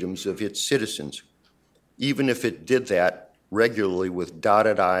fundamental freedoms of its citizens, even if it did that regularly with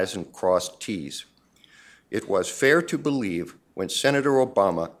dotted I's and crossed T's. It was fair to believe when Senator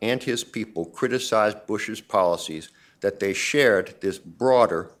Obama and his people criticized Bush's policies that they shared this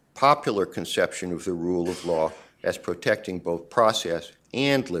broader, popular conception of the rule of law as protecting both process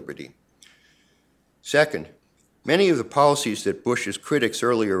and liberty. Second, Many of the policies that Bush's critics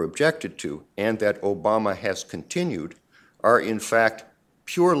earlier objected to and that Obama has continued are in fact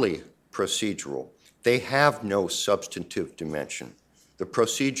purely procedural. They have no substantive dimension. The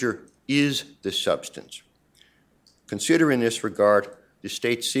procedure is the substance. Consider in this regard the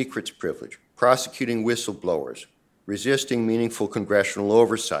state secrets privilege, prosecuting whistleblowers, resisting meaningful congressional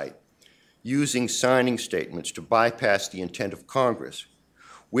oversight, using signing statements to bypass the intent of Congress,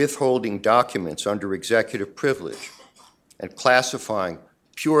 withholding documents under executive privilege, and classifying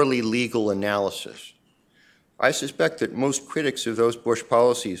purely legal analysis. I suspect that most critics of those Bush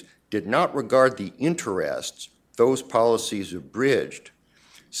policies did not regard the interests those policies abridged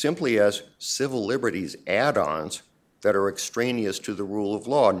simply as civil liberties add-ons that are extraneous to the rule of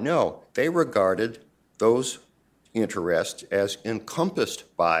law. No, they regarded those interests as encompassed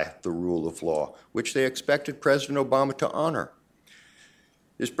by the rule of law, which they expected President Obama to honor.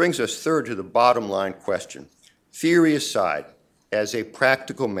 This brings us third to the bottom line question. Theory aside, as a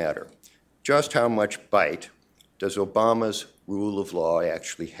practical matter, just how much bite does Obama's rule of law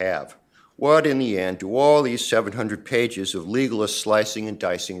actually have? What, in the end, do all these 700 pages of legalist slicing and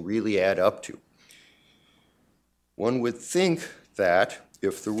dicing really add up to? One would think that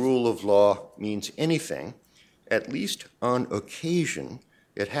if the rule of law means anything, at least on occasion,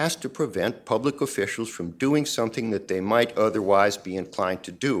 it has to prevent public officials from doing something that they might otherwise be inclined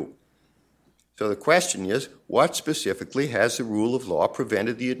to do. So the question is, what specifically has the rule of law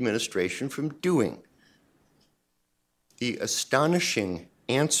prevented the administration from doing? The astonishing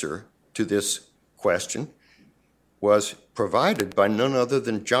answer to this question was provided by none other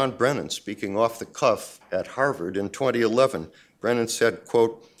than John Brennan, speaking off the cuff at Harvard in 2011. Brennan said,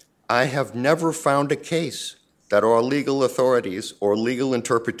 quote, "I have never found a case that our legal authorities or legal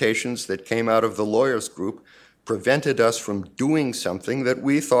interpretations that came out of the lawyers' group prevented us from doing something that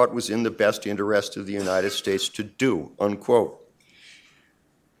we thought was in the best interest of the United States to do," unquote.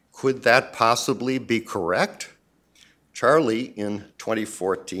 Could that possibly be correct? Charlie, in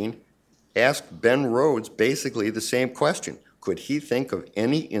 2014, asked Ben Rhodes basically the same question. Could he think of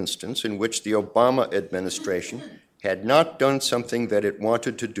any instance in which the Obama administration had not done something that it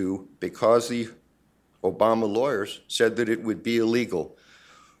wanted to do because the Obama lawyers said that it would be illegal?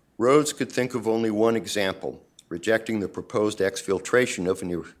 Rhodes could think of only one example, rejecting the proposed exfiltration of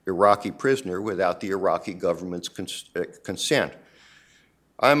an Iraqi prisoner without the Iraqi government's consent.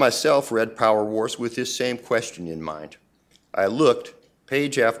 I myself read Power Wars with this same question in mind. I looked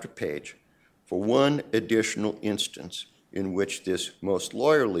page after page for one additional instance in which this most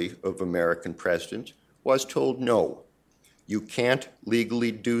loyally of American presidents was told, no, you can't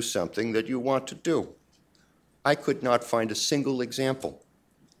legally do something that you want to do. I could not find a single example.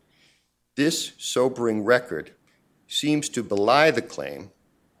 This sobering record seems to belie the claim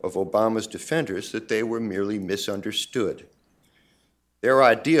of Obama's defenders that they were merely misunderstood. Their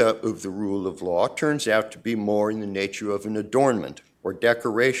idea of the rule of law turns out to be more in the nature of an adornment or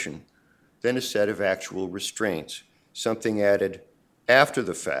decoration than a set of actual restraints, something added after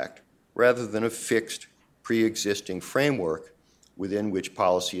the fact rather than a fixed pre-existing framework within which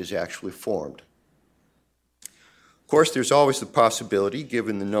policy is actually formed. Of course, there's always the possibility,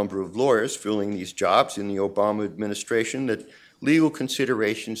 given the number of lawyers filling these jobs in the Obama administration, that legal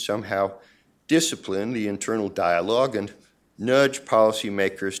considerations somehow discipline the internal dialogue and nudge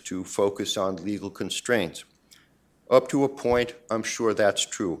policymakers to focus on legal constraints. Up to a point, I'm sure that's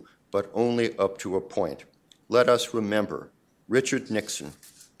true, but only up to a point. Let us remember Richard Nixon,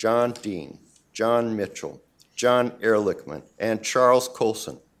 John Dean, John Mitchell, John Ehrlichman, and Charles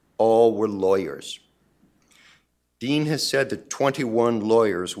Colson all were lawyers. Dean has said that 21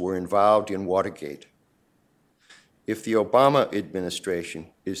 lawyers were involved in Watergate. If the Obama administration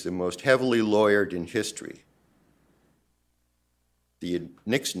is the most heavily lawyered in history, the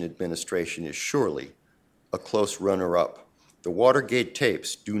Nixon administration is surely a close runner-up. The Watergate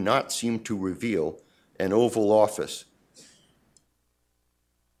tapes do not seem to reveal an Oval Office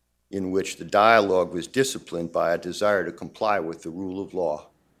in which the dialogue was disciplined by a desire to comply with the rule of law.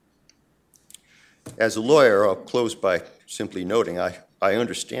 As a lawyer, I'll close by simply noting I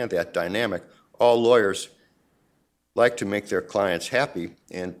understand that dynamic. All lawyers like to make their clients happy,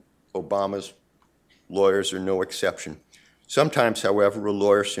 and Obama's lawyers are no exception. Sometimes, however, a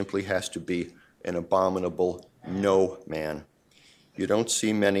lawyer simply has to be an abominable no man. You don't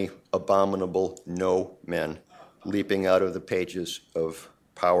see many abominable no men leaping out of the pages of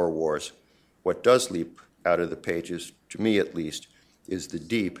Power Wars. What does leap out of the pages, to me at least, is the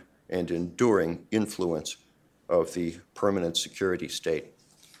deep and enduring influence of the permanent security state.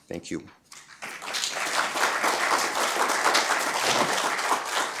 Thank you.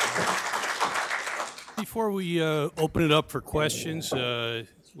 Before we open it up for questions, I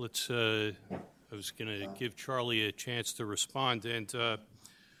was going to give Charlie a chance to respond, and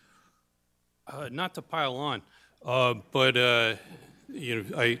not to pile on, but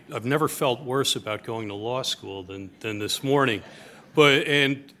I've never felt worse about going to law school than this morning. But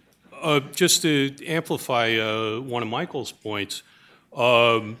just to amplify one of Michael's points,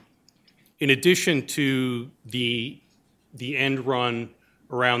 in addition to the end run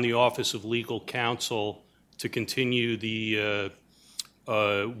around the Office of Legal Counsel to continue the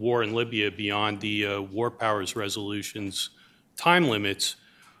war in Libya beyond the War Powers Resolution's time limits,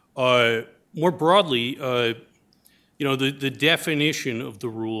 more broadly, the definition of the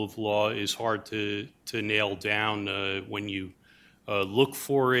rule of law is hard to nail down. When you look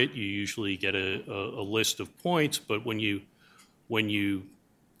for it, you usually get a list of points, but when you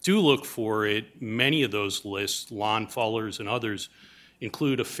do look for it, many of those lists, Lon Fullers and others,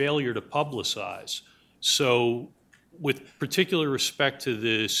 include a failure to publicize. So with particular respect to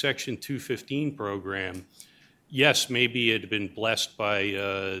the Section 215 program, yes, maybe it had been blessed by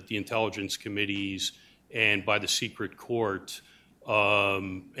the intelligence committees and by the secret court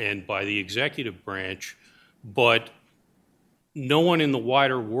and by the executive branch, but no one in the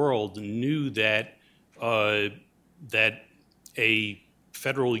wider world knew that that a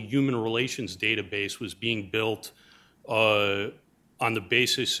federal human relations database was being built on the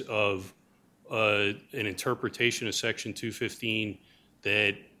basis of an interpretation of Section 215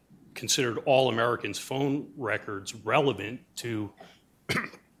 that considered all Americans' phone records relevant to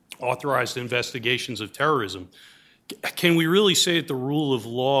authorized investigations of terrorism. Can we really say that the rule of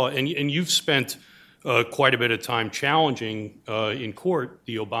law, and you've spent quite a bit of time challenging in court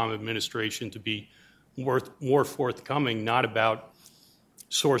the Obama administration to be more forthcoming, not about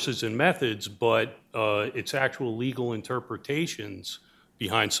sources and methods, but its actual legal interpretations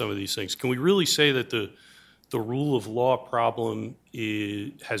behind some of these things. Can we really say that the rule of law problem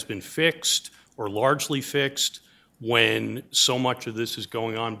has been fixed or largely fixed when so much of this is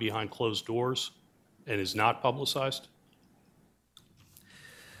going on behind closed doors and is not publicized?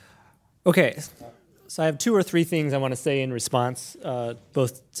 Okay, so I have two or three things I want to say in response,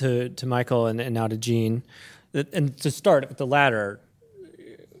 both to Michael and now to Gene. And to start with the latter,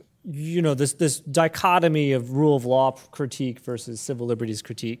 this dichotomy of rule of law critique versus civil liberties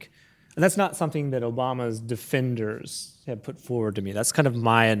critique, and that's not something that Obama's defenders have put forward to me. That's kind of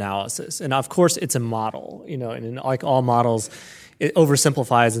my analysis. And of course, it's a model, and like all models, it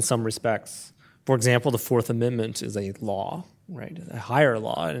oversimplifies in some respects. For example, the Fourth Amendment is a law, right? A higher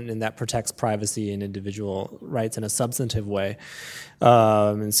law, and that protects privacy and individual rights in a substantive way.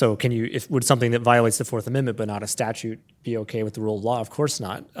 And so would something that violates the Fourth Amendment but not a statute be okay with the rule of law? Of course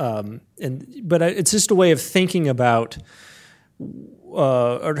not. But it's just a way of thinking about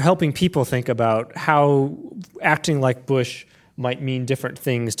or helping people think about how acting like Bush might mean different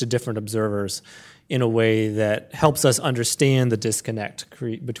things to different observers in a way that helps us understand the disconnect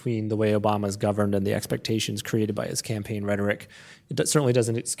between the way Obama's governed and the expectations created by his campaign rhetoric. It certainly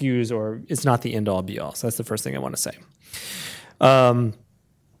doesn't excuse, or it's not the end-all be-all. So that's the first thing I want to say.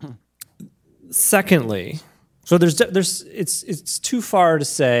 Secondly, so it's too far to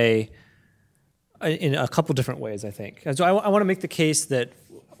say in a couple different ways, I think. And so I want to make the case that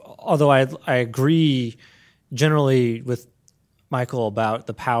although I agree generally with Michael about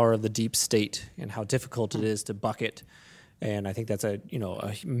the power of the deep state and how difficult it is to bucket, and I think that's a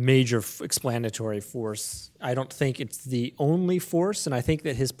major explanatory force. I don't think it's the only force, and I think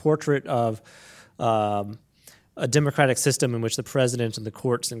that his portrait of a democratic system in which the president and the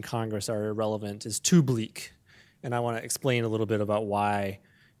courts and Congress are irrelevant is too bleak. And I want to explain a little bit about why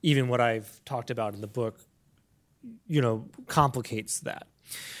even what I've talked about in the book, complicates that.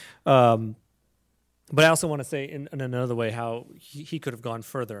 But I also want to say in another way how he could have gone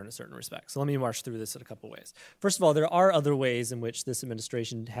further in a certain respect. So let me march through this in a couple ways. First of all, there are other ways in which this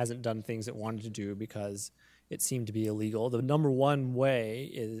administration hasn't done things it wanted to do because it seemed to be illegal. The number one way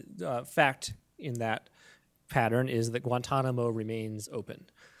is fact in that pattern is that Guantanamo remains open.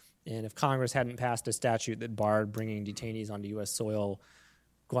 And if Congress hadn't passed a statute that barred bringing detainees onto U.S. soil,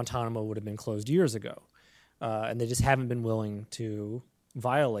 Guantanamo would have been closed years ago. And they just haven't been willing to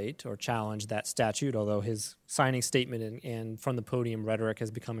violate or challenge that statute, although his signing statement and from the podium rhetoric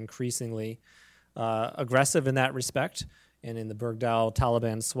has become increasingly aggressive in that respect. And in the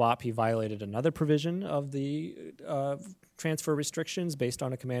Bergdahl-Taliban swap, he violated another provision of the transfer restrictions based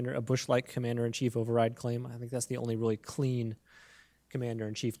on a Bush-like commander-in-chief override claim. I think that's the only really clean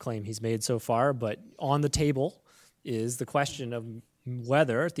commander-in-chief claim he's made so far. But on the table is the question of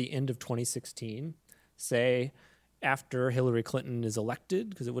whether, at the end of 2016, say after Hillary Clinton is elected,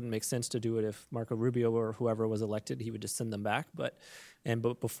 because it wouldn't make sense to do it if Marco Rubio or whoever was elected. He would just send them back. But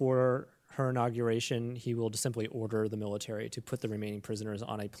before her inauguration, he will just simply order the military to put the remaining prisoners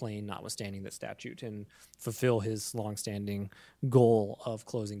on a plane, notwithstanding that statute, and fulfill his longstanding goal of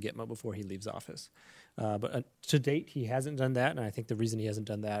closing Gitmo before he leaves office. But to date, he hasn't done that, and I think the reason he hasn't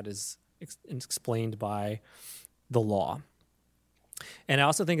done that is explained by the law. And I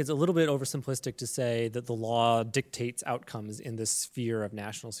also think it's a little bit oversimplistic to say that the law dictates outcomes in this sphere of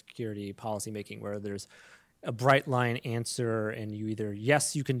national security policymaking, where there's a bright line answer and you either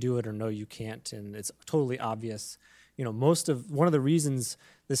yes you can do it or no you can't, and it's totally obvious. One of the reasons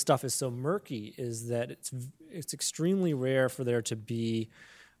this stuff is so murky is that it's extremely rare for there to be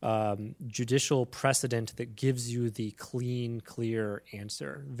judicial precedent that gives you the clean, clear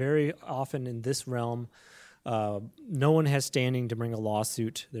answer. Very often in this realm, no one has standing to bring a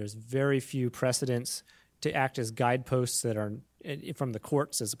lawsuit. There's very few precedents to act as guideposts that are from the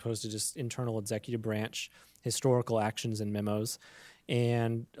courts as opposed to just internal executive branch historical actions and memos.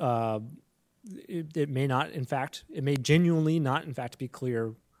 And it may genuinely not, in fact, be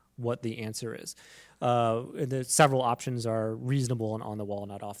clear what the answer is. The several options are reasonable and on the wall,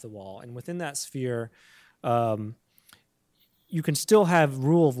 not off the wall. And within that sphere, you can still have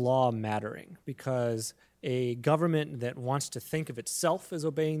rule of law mattering, because a government that wants to think of itself as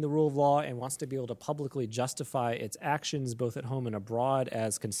obeying the rule of law and wants to be able to publicly justify its actions both at home and abroad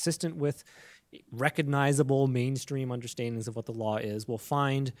as consistent with recognizable mainstream understandings of what the law is will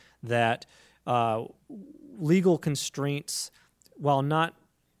find that legal constraints, while not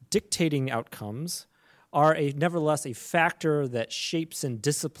dictating outcomes, are nevertheless a factor that shapes and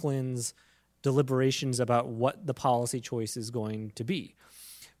disciplines deliberations about what the policy choice is going to be.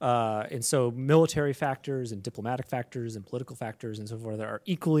 And so military factors and diplomatic factors and political factors and so forth are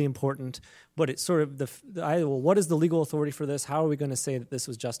equally important, but it's sort of what is the legal authority for this? How are we going to say that this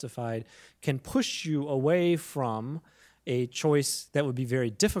was justified? Can push you away from a choice that would be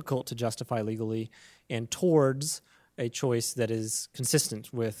very difficult to justify legally and towards a choice that is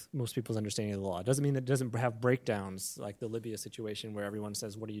consistent with most people's understanding of the law. It doesn't mean that it doesn't have breakdowns like the Libya situation where everyone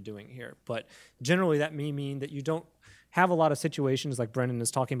says, what are you doing here? But generally that may mean that you don't have a lot of situations like Brendan is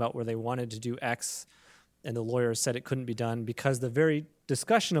talking about where they wanted to do X and the lawyers said it couldn't be done because the very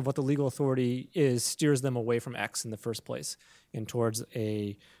discussion of what the legal authority is steers them away from X in the first place and towards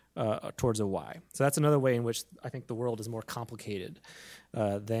a Y. So that's another way in which I think the world is more complicated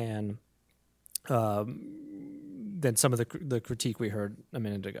than some of the critique we heard a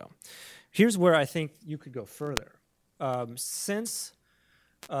minute ago. Here's where I think you could go further. Since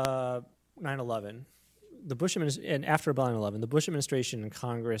 9/11, the Bush administration, and after 9/11, the Bush administration and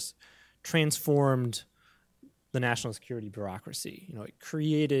Congress transformed the national security bureaucracy. It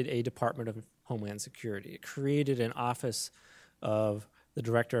created a Department of Homeland Security. It created an office of the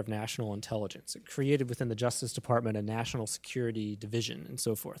Director of National Intelligence. It created within the Justice Department a National Security Division and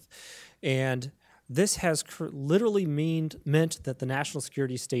so forth. And this has literally meant that the national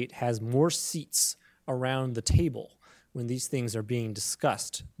security state has more seats around the table when these things are being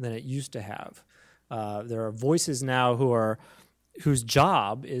discussed than it used to have. There are voices now whose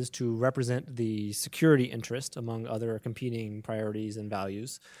job is to represent the security interest among other competing priorities and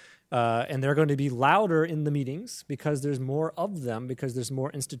values. And they're going to be louder in the meetings because there's more of them, because there's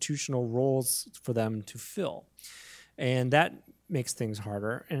more institutional roles for them to fill. And that makes things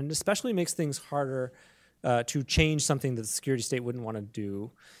harder, and especially makes things harder to change something that the security state wouldn't want to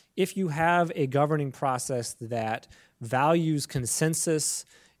do. If you have a governing process that values consensus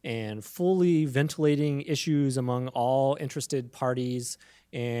and fully ventilating issues among all interested parties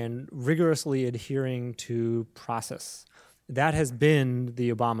and rigorously adhering to process, that has been the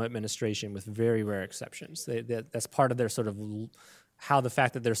Obama administration with very rare exceptions. That's part of their sort of how the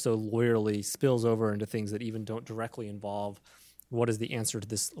fact that they're so lawyerly spills over into things that even don't directly involve what is the answer to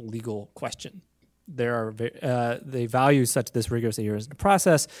this legal question. They value such this rigorous adherence to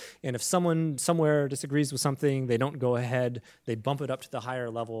process, and if someone somewhere disagrees with something, they don't go ahead, they bump it up to the higher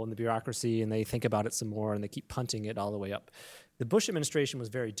level in the bureaucracy, and they think about it some more, and they keep punting it all the way up. The Bush administration was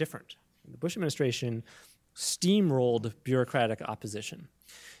very different. The Bush administration steamrolled bureaucratic opposition.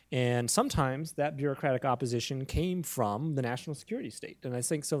 And sometimes that bureaucratic opposition came from the national security state. And I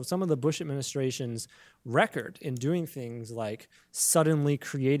think so some of the Bush administration's record in doing things like suddenly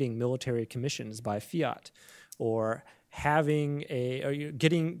creating military commissions by fiat, or deciding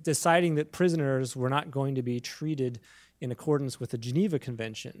that prisoners were not going to be treated in accordance with the Geneva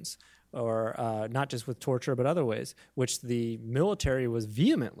Conventions, or not just with torture but other ways, which the military was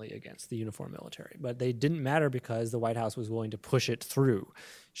vehemently against, the uniformed military. But they didn't matter because the White House was willing to push it through.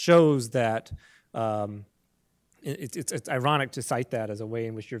 Shows that it's ironic to cite that as a way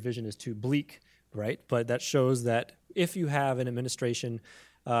in which your vision is too bleak, right? But that shows that if you have an administration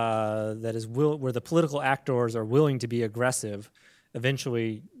that is where the political actors are willing to be aggressive,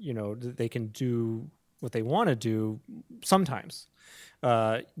 eventually, they can do what they want to do sometimes,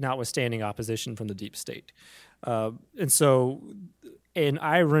 notwithstanding opposition from the deep state. And so an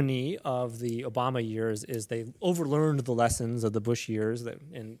irony of the Obama years is they overlearned the lessons of the Bush years.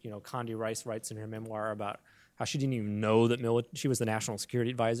 And Condi Rice writes in her memoir about how she didn't even know that she was the national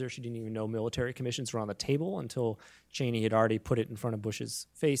security advisor. She didn't even know military commissions were on the table until Cheney had already put it in front of Bush's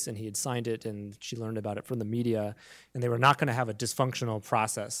face and he had signed it, and she learned about it from the media. And they were not going to have a dysfunctional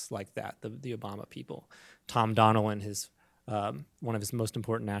process like that, the Obama people. Tom Donilon, one of his most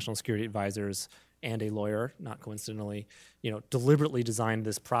important national security advisors and a lawyer, not coincidentally, deliberately designed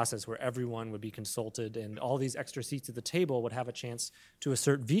this process where everyone would be consulted and all these extra seats at the table would have a chance to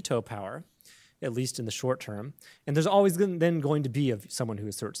assert veto power, at least in the short term. And there's always then going to be someone who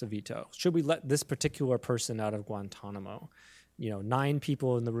asserts a veto. Should we let this particular person out of Guantanamo? 9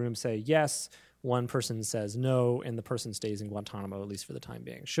 people in the room say yes, 1 person says no, and the person stays in Guantanamo, at least for the time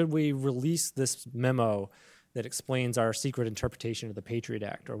being. Should we release this memo that explains our secret interpretation of the Patriot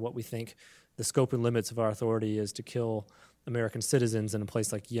Act, or what we think the scope and limits of our authority is to kill American citizens in a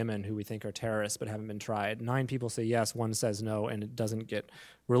place like Yemen who we think are terrorists but haven't been tried? 9 people say yes, 1 says no, and it doesn't get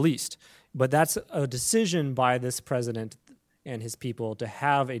released. But that's a decision by this president and his people to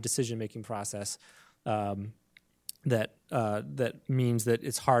have a decision-making process that means that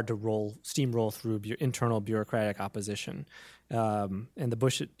it's hard to steamroll through internal bureaucratic opposition. And the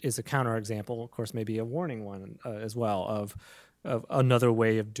Bush is a counterexample, of course, maybe a warning one as well, of another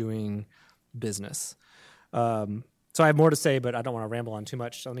way of doing business. So I have more to say, but I don't want to ramble on too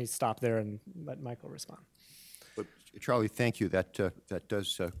much. So let me stop there and let Michael respond. But Charlie, thank you. That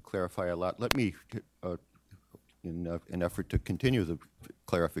does clarify a lot. Let me, in an effort to continue the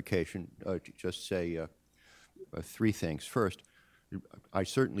clarification, just say 3 things. First, I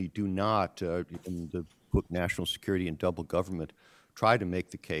certainly do not, in the book National Security and Double Government, try to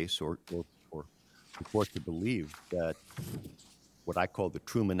make the case or purport to believe that what I call the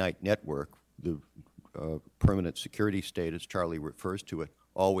Trumanite network, the permanent security state, as Charlie refers to it,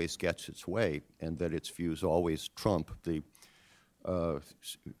 always gets its way, and that its views always trump the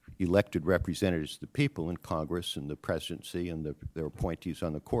elected representatives of the people in Congress and the presidency and their appointees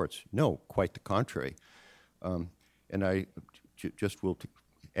on the courts. No, quite the contrary. And I just will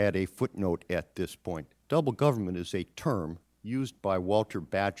add a footnote at this point. Double government is a term used by Walter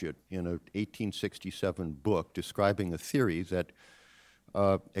Bagehot in an 1867 book describing a theory that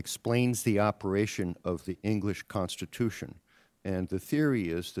explains the operation of the English Constitution. And the theory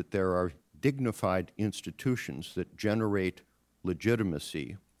is that there are dignified institutions that generate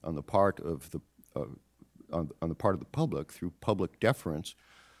legitimacy on the part of the public through public deference.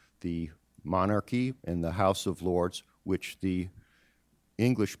 The monarchy and the House of Lords, which the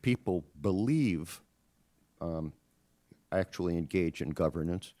English people believe actually engage in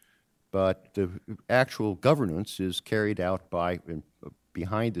governance, but the actual governance is carried out by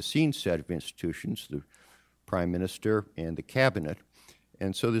behind-the-scenes set of institutions, the Prime Minister and the Cabinet.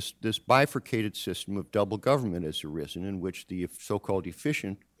 And so this bifurcated system of double government has arisen, in which the so-called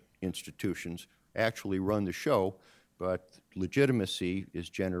efficient institutions actually run the show, but legitimacy is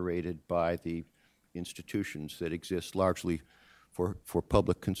generated by the institutions that exist largely for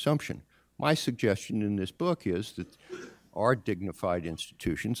public consumption. My suggestion in this book is that our dignified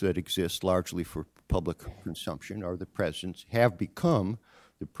institutions that exist largely for public consumption are the presidents, have become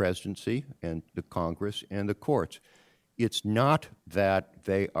the presidency and the Congress and the courts. It's not that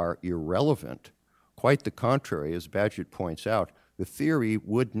they are irrelevant. Quite the contrary, as Bagehot points out, the theory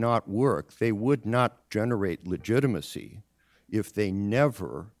would not work. They would not generate legitimacy if they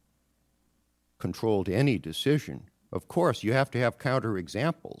never controlled any decision. Of course, you have to have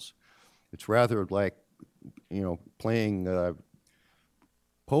counterexamples. It's rather like, playing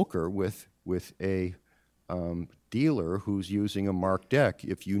poker with a dealer who's using a marked deck.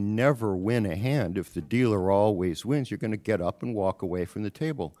 If you never win a hand, if the dealer always wins, you're going to get up and walk away from the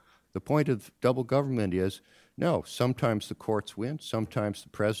table. The point of double government is, no, sometimes the courts win, sometimes the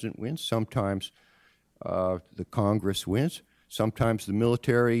president wins, sometimes the Congress wins, sometimes the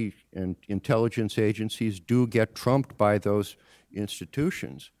military and intelligence agencies do get trumped by those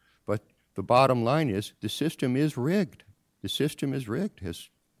institutions. But the bottom line is the system is rigged. The system is rigged, as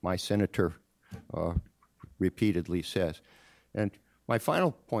my senator repeatedly says. And my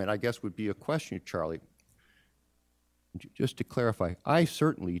final point, I guess, would be a question, Charlie. Just to clarify, I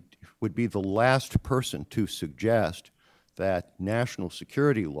certainly would be the last person to suggest that national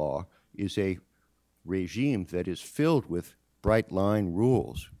security law is a regime that is filled with bright line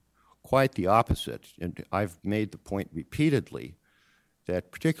rules. Quite the opposite. And I've made the point repeatedly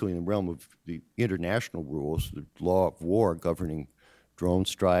that, particularly in the realm of the international rules, the law of war governing drone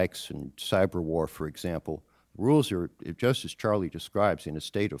strikes and cyber war, for example, rules are, just as Charlie describes, in a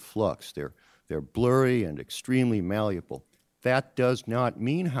state of flux. They're blurry and extremely malleable. That does not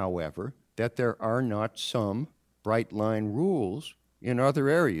mean, however, that there are not some bright line rules in other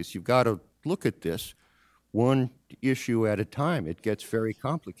areas. You've got to look at this one issue at a time. It gets very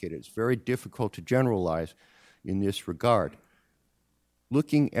complicated. It's very difficult to generalize in this regard.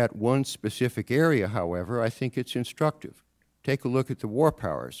 Looking at one specific area, however, I think it's instructive. Take a look at the war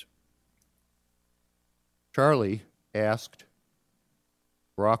powers. Charlie asked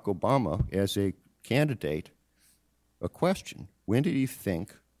Barack Obama, as a candidate, a question. When did he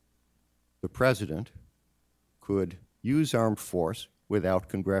think the president could use armed force without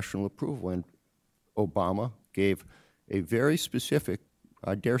congressional approval? And Obama gave a very specific,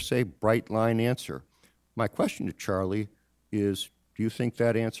 I dare say, bright line answer. My question to Charlie is, do you think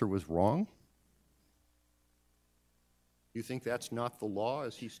that answer was wrong? Do you think that's not the law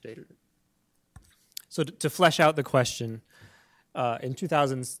as he stated it? So to flesh out the question, in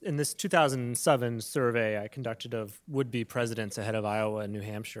this 2007 survey I conducted of would-be presidents ahead of Iowa and New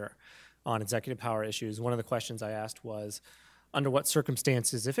Hampshire on executive power issues, one of the questions I asked was, under what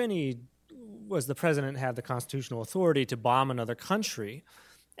circumstances, if any, was the president have the constitutional authority to bomb another country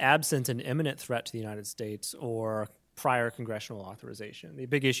absent an imminent threat to the United States or prior congressional authorization? The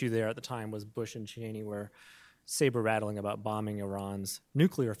big issue there at the time was Bush and Cheney were saber-rattling about bombing Iran's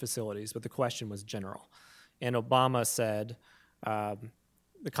nuclear facilities, but the question was general. And Obama said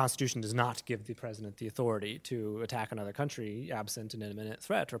the Constitution does not give the president the authority to attack another country absent an imminent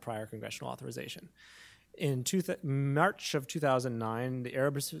threat or prior congressional authorization. In March of 2011,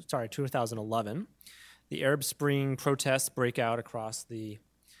 the Arab Spring protests break out across the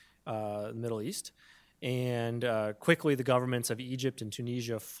Middle East, and quickly the governments of Egypt and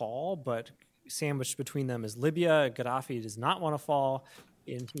Tunisia fall, but sandwiched between them is Libya. Gaddafi does not want to fall,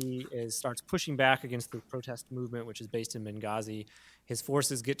 and he starts pushing back against the protest movement, which is based in Benghazi. His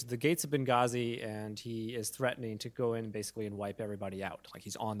forces get to the gates of Benghazi, and he is threatening to go in basically and wipe everybody out. Like,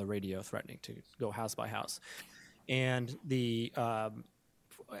 he's on the radio threatening to go house by house. And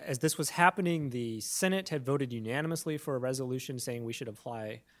as this was happening, the Senate had voted unanimously for a resolution saying we should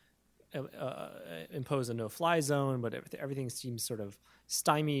impose a no-fly zone, but everything seems sort of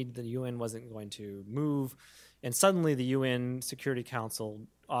stymied. The UN wasn't going to move. And suddenly the UN Security Council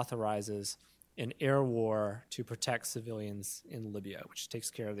authorizes an air war to protect civilians in Libya, which takes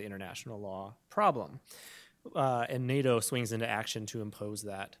care of the international law problem. And NATO swings into action to impose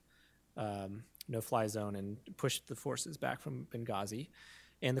that no-fly zone and push the forces back from Benghazi.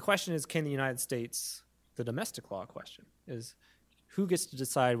 And the question is, can the United States, the domestic law question, is who gets to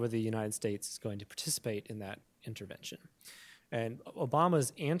decide whether the United States is going to participate in that intervention? And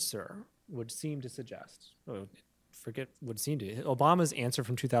Obama's answer would seem to suggest, Obama's answer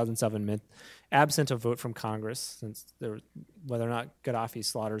from 2007 meant, absent a vote from Congress, since whether or not Gaddafi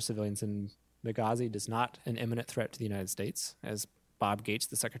slaughters civilians in Benghazi is not an imminent threat to the United States, as Bob Gates,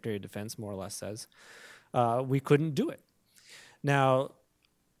 the Secretary of Defense, more or less says, we couldn't do it. Now,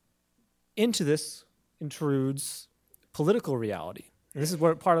 into this intrudes political reality. And this is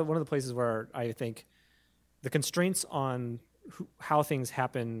one of the places where I think the constraints on how things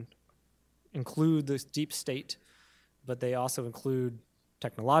happen include this deep state, but they also include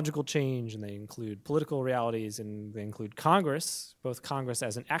technological change, and they include political realities, and they include Congress, both Congress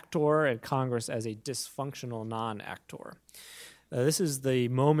as an actor and Congress as a dysfunctional non-actor. This is the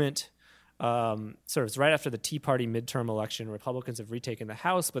moment, it's right after the Tea Party midterm election. Republicans have retaken the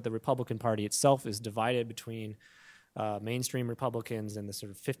House, but the Republican Party itself is divided between mainstream Republicans and the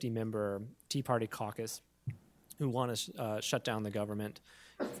sort of 50-member Tea Party caucus who want to shut down the government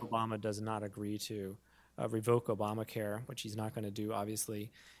if Obama does not agree to revoke Obamacare, which he's not going to do,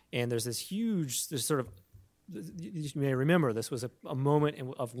 obviously. And there's you may remember, this was a moment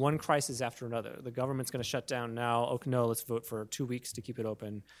of one crisis after another. The government's going to shut down now. Oh, no, let's vote for 2 weeks to keep it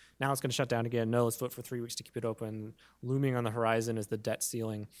open. Now it's going to shut down again. No, let's vote for 3 weeks to keep it open. Looming on the horizon is the debt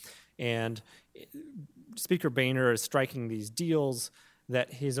ceiling. And Speaker Boehner is striking these deals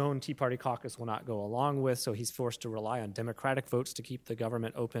that his own Tea Party caucus will not go along with, so he's forced to rely on Democratic votes to keep the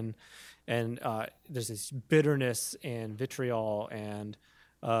government open. And there's this bitterness and vitriol, and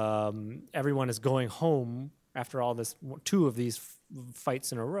everyone is going home after all this, two of these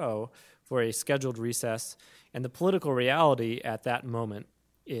fights in a row, for a scheduled recess. And the political reality at that moment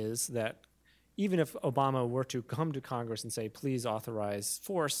is that even if Obama were to come to Congress and say, please authorize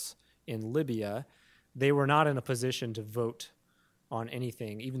force in Libya, they were not in a position to vote on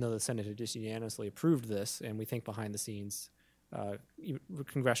anything, even though the Senate had just unanimously approved this, and we think behind the scenes,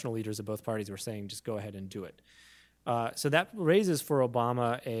 congressional leaders of both parties were saying, just go ahead and do it. So that raises for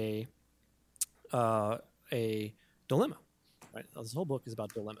Obama a dilemma. Right? This whole book is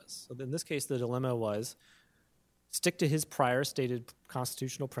about dilemmas. So in this case, the dilemma was stick to his prior stated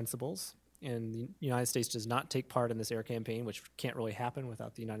constitutional principles, and the United States does not take part in this air campaign, which can't really happen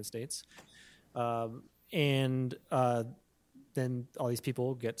without the United States. Then all these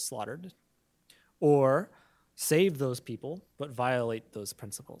people get slaughtered, or save those people but violate those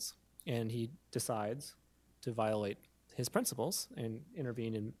principles. And he decides to violate his principles and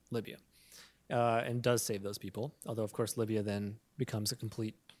intervene in Libya, and does save those people, although of course Libya then becomes a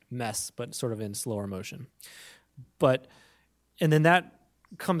complete mess, but sort of in slower motion. And then that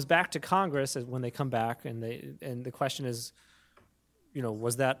comes back to Congress when they come back, and the question is,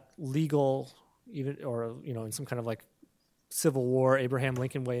 was that legal, even, or in some kind of like Civil War, Abraham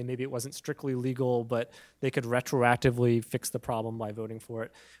Lincoln way? Maybe it wasn't strictly legal, but they could retroactively fix the problem by voting for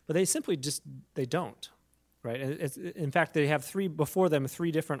it. But they simply they don't, right? In fact, they have before them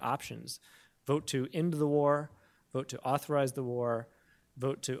three different options: vote to end the war, vote to authorize the war,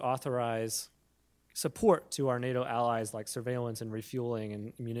 vote to authorize support to our NATO allies like surveillance and refueling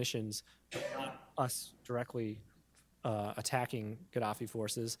and munitions, but not us directly attacking Gaddafi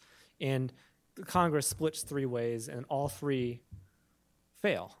forces. And the Congress splits three ways, and all three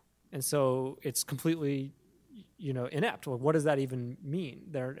fail. And so it's completely, inept. Well, what does that even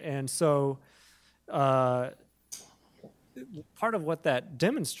mean? And so part of what that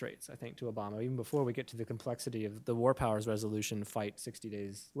demonstrates, I think, to Obama, even before we get to the complexity of the War Powers Resolution fight 60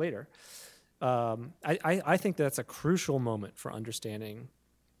 days later, I think that's a crucial moment for understanding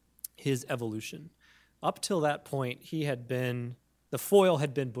his evolution. Up till that point, the foil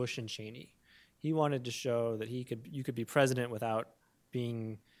had been Bush and Cheney. He wanted to show that you could be president without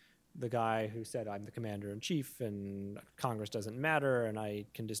being the guy who said, I'm the commander-in-chief, and Congress doesn't matter, and I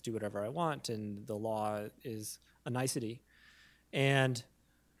can just do whatever I want, and the law is a nicety. And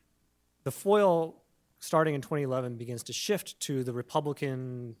the foil, starting in 2011, begins to shift to the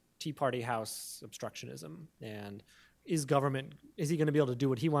Republican Tea Party House obstructionism. And is he going to be able to do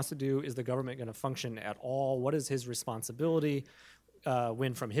what he wants to do? Is the government going to function at all? What is his responsibility?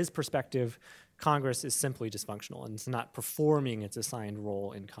 When, from his perspective, Congress is simply dysfunctional and it's not performing its assigned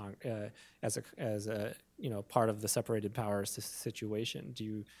role in as a part of the separated powers situation.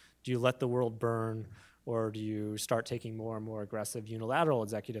 Do you let the world burn, or do you start taking more and more aggressive unilateral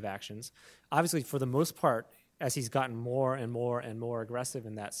executive actions? Obviously, for the most part, as he's gotten more and more and more aggressive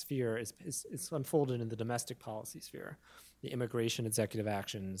in that sphere, it's unfolded in the domestic policy sphere. The immigration executive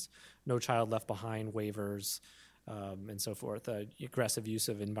actions, no child left behind waivers, and so forth, aggressive use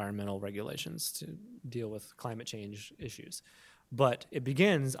of environmental regulations to deal with climate change issues. But it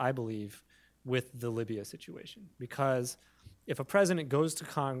begins, I believe, with the Libya situation, because if a president goes to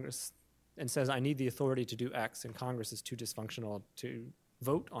Congress and says, I need the authority to do X, and Congress is too dysfunctional to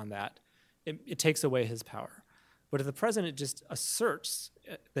vote on that, it takes away his power. But if the president just asserts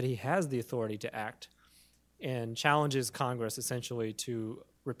that he has the authority to act and challenges Congress essentially to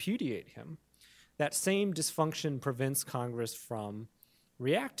repudiate him, that same dysfunction prevents Congress from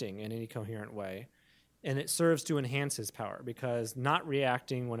reacting in any coherent way, and it serves to enhance his power, because not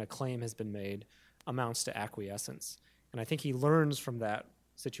reacting when a claim has been made amounts to acquiescence. And I think he learns from that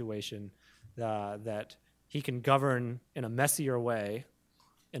situation that he can govern in a messier way,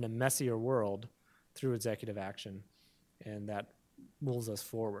 in a messier world, through executive action, and that moves us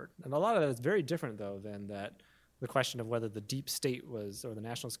forward. And a lot of that is very different, though, than the question of whether the deep state or the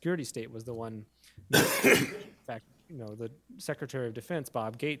national security state was the one. In fact, the Secretary of Defense,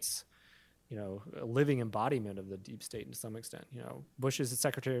 Bob Gates, a living embodiment of the deep state to some extent. Bush is the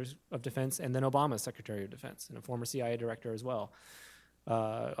Secretary of Defense, and then Obama's Secretary of Defense, and a former CIA director as well,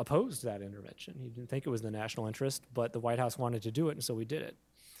 opposed that intervention. He didn't think it was in the national interest, but the White House wanted to do it, and so we did it.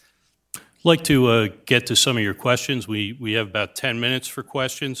 I'd like to get to some of your questions. We have about 10 minutes for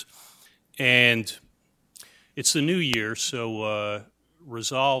questions, and it's the new year, so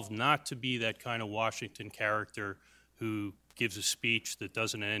resolve not to be that kind of Washington character who gives a speech that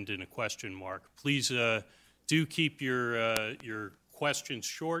doesn't end in a question mark. Please do keep your questions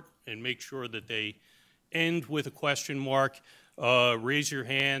short and make sure that they end with a question mark. Raise your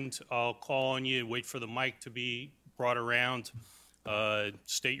hand. I'll call on you. Wait for the mic to be brought around.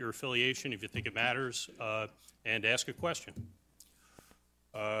 State your affiliation if you think it matters, and ask a question.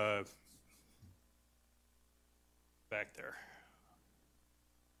 Back there.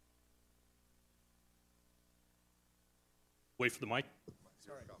 Wait for the mic.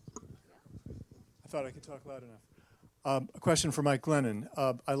 Sorry. thought I could talk loud enough. A question for Mike Glennon.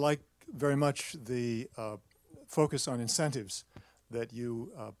 I like very much the focus on incentives that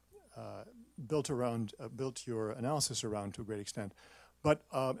you built your analysis around to a great extent, but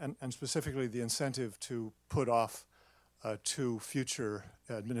and specifically the incentive to put off to future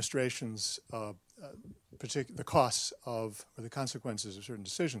administrations the costs of or the consequences of certain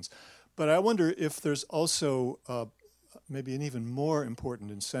decisions. But I wonder if there's also maybe an even more important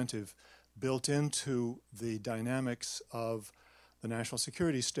incentive built into the dynamics of the national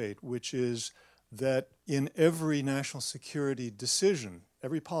security state, which is that in every national security decision,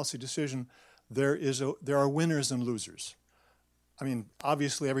 every policy decision, there are winners and losers. I mean,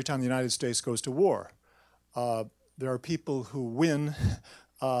 obviously, every time the United States goes to war, there are people who win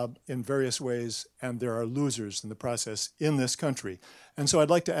in various ways, and there are losers in the process in this country. And so I'd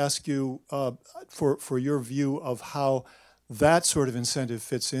like to ask you for your view of how that sort of incentive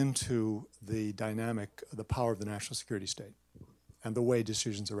fits into the dynamic, the power of the national security state, and the way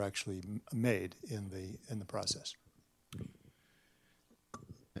decisions are actually made in the process.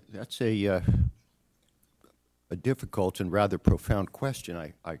 That's a difficult and rather profound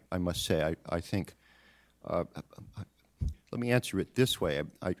question, I must say. I think, let me answer it this way.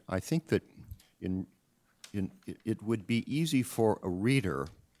 I think that it would be easy for a reader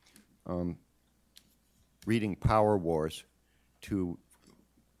reading Power Wars to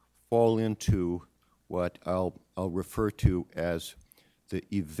fall into what I'll refer to as the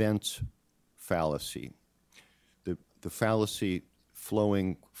events fallacy. The fallacy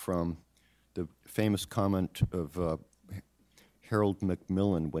flowing from the famous comment of Harold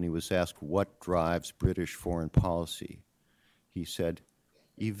Macmillan when he was asked what drives British foreign policy. He said,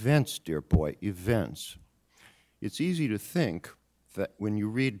 events, dear boy, events. It's easy to think that when you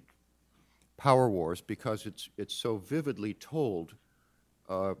read Power Wars, because it's so vividly told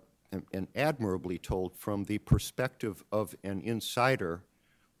and admirably told from the perspective of an insider,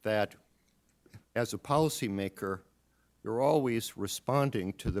 that as a policymaker, you're always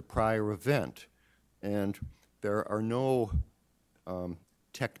responding to the prior event, and there are no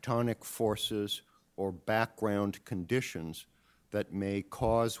tectonic forces or background conditions that may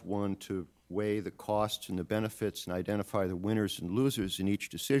cause one to weigh the costs and the benefits and identify the winners and losers in each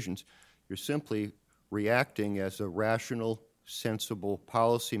decision. You're simply reacting as a rational, sensible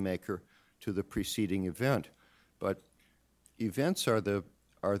policymaker to the preceding event. But events are the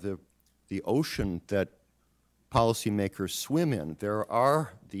ocean that policymakers swim in. There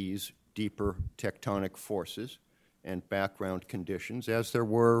are these deeper tectonic forces and background conditions, as there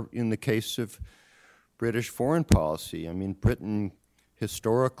were in the case of British foreign policy. I mean, Britain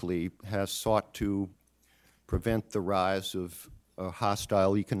historically has sought to prevent the rise of a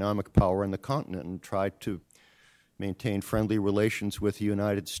hostile economic power on the continent and tried to maintain friendly relations with the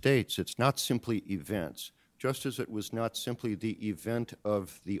United States. It's not simply events, just as it was not simply the event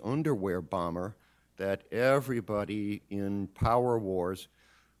of the underwear bomber that everybody in Power Wars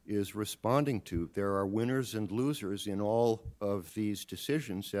is responding to. There are winners and losers in all of these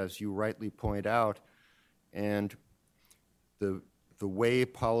decisions, as you rightly point out, and the way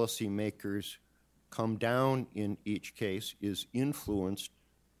policymakers come down in each case is influenced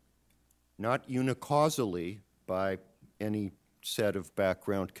not unicausally by any set of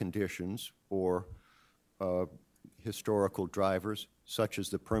background conditions or historical drivers, such as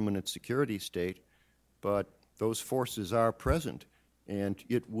the permanent security state, but those forces are present. And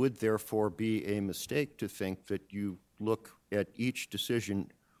it would therefore be a mistake to think that you look at each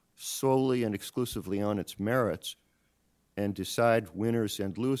decision solely and exclusively on its merits and decide winners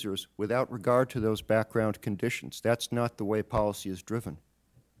and losers without regard to those background conditions. That's not the way policy is driven.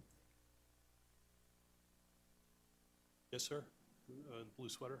 Yes, sir. Blue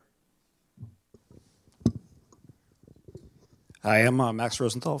sweater. Hi, I'm Max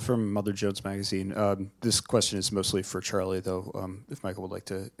Rosenthal from Mother Jones Magazine. This question is mostly for Charlie, though, if Michael would like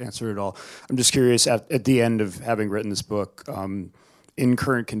to answer it all. I'm just curious, at the end of having written this book, in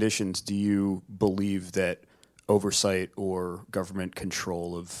current conditions, do you believe that oversight or government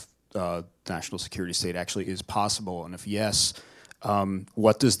control of national security state actually is possible? And if yes,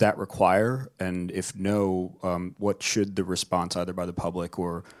 what does that require? And if no, what should the response, either by the public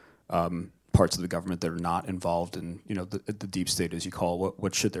or parts of the government that are not involved in, the deep state, as you call it,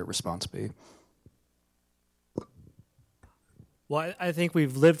 what should their response be? Well, I think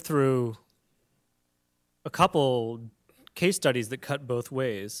we've lived through a couple case studies that cut both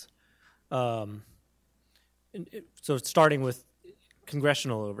ways. So starting with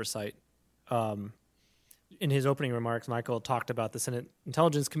congressional oversight. In his opening remarks, Michael talked about the Senate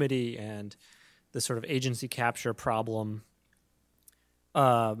Intelligence Committee and the sort of agency capture problem.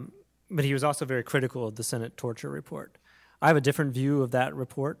 but he was also very critical of the Senate torture report. I have a different view of that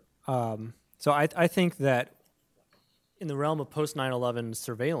report. So I think that in the realm of post 9/11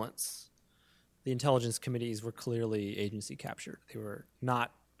 surveillance, the intelligence committees were clearly agency captured. They were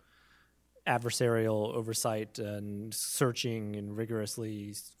not adversarial oversight and searching and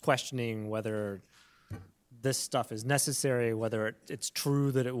rigorously questioning whether this stuff is necessary, whether it's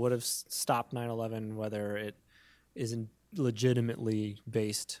true that it would have stopped 9/11, whether it isn't legitimately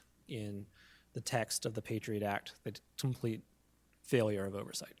based in the text of the Patriot Act, the complete failure of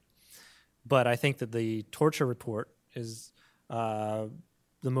oversight. But I think that the torture report is the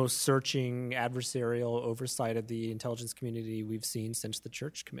most searching adversarial oversight of the intelligence community we've seen since the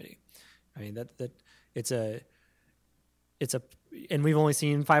Church Committee. I mean, it's a, and we've only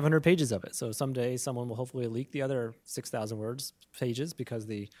seen 500 pages of it. So someday someone will hopefully leak the other 6,000 pages because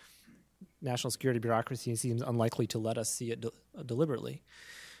the national security bureaucracy seems unlikely to let us see it deliberately.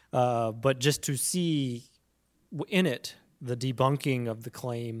 But just to see in it the debunking of the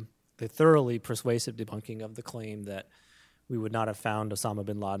claim, the thoroughly persuasive debunking of the claim that we would not have found Osama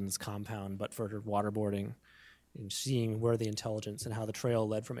bin Laden's compound but for waterboarding, and seeing where the intelligence and how the trail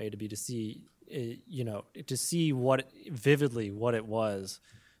led from A to B to C, to see vividly what it was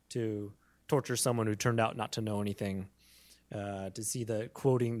to torture someone who turned out not to know anything, to see the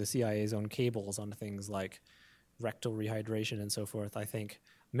quoting the CIA's own cables on things like rectal rehydration and so forth, I think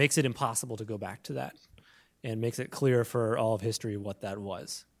makes it impossible to go back to that and makes it clear for all of history what that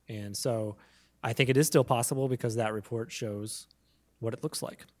was. And so I think it is still possible because that report shows what it looks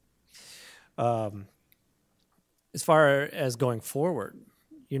like. As far as going forward,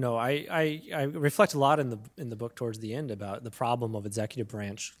 I reflect a lot in the book towards the end about the problem of executive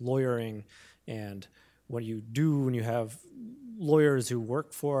branch lawyering and what you do when you have lawyers who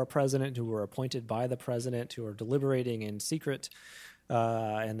work for a president, who were appointed by the president, who are deliberating in secret,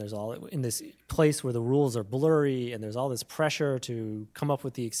 and there's all in this place where the rules are blurry, and there's all this pressure to come up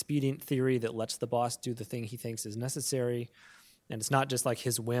with the expedient theory that lets the boss do the thing he thinks is necessary. And it's not just like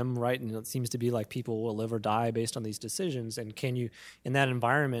his whim, right? And it seems to be like people will live or die based on these decisions. And can you, in that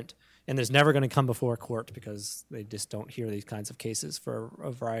environment, and there's never going to come before a court because they just don't hear these kinds of cases for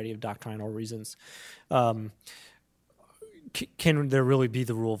a variety of doctrinal reasons. Can there really be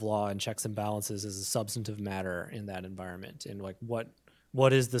the rule of law and checks and balances as a substantive matter in that environment? And like,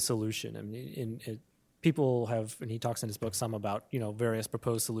 what is the solution? I mean, people have, and he talks in his book some about, various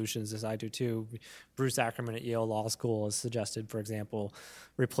proposed solutions, as I do too. Bruce Ackerman at Yale Law School has suggested, for example,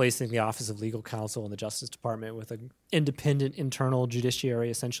 replacing the Office of Legal Counsel in the Justice Department with an independent internal judiciary,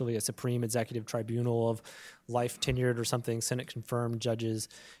 essentially a supreme executive tribunal of life tenured or something, Senate confirmed judges.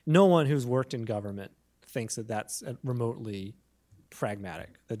 No one who's worked in government thinks that that's remotely pragmatic,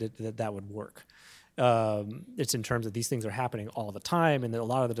 that would work. It's in terms of these things are happening all the time, and that a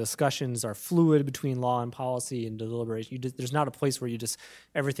lot of the discussions are fluid between law and policy and deliberation. There's not a place where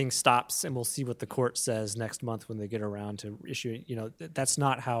everything stops and we'll see what the court says next month when they get around to issuing. That's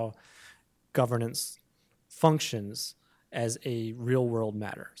not how governance functions as a real world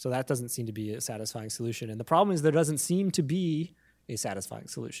matter. So that doesn't seem to be a satisfying solution. And the problem is there doesn't seem to be a satisfying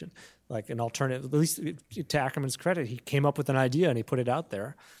solution, like an alternative. At least to Ackerman's credit, he came up with an idea and he put it out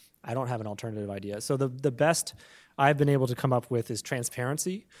there. I don't have an alternative idea. So the best I've been able to come up with is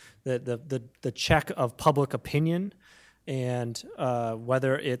transparency, the check of public opinion, and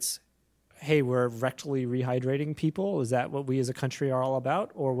whether it's, hey, we're rectally rehydrating people, is that what we as a country are all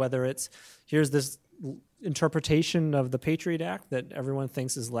about? Or whether it's, here's this interpretation of the Patriot Act that everyone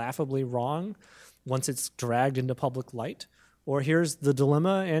thinks is laughably wrong once it's dragged into public light. Or here's the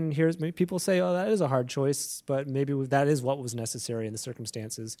dilemma, and here's maybe people say, oh, that is a hard choice, but maybe that is what was necessary in the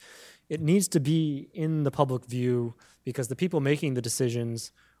circumstances. It needs to be in the public view because the people making the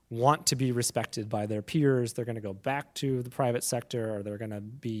decisions want to be respected by their peers. They're going to go back to the private sector, or they're going to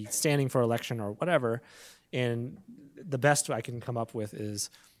be standing for election or whatever. And the best I can come up with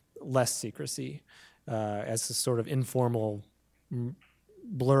is less secrecy as a sort of informal,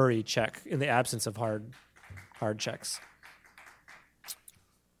 blurry check in the absence of hard checks.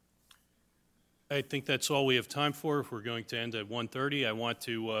 I think that's all we have time for. We're going to end at 1:30. I want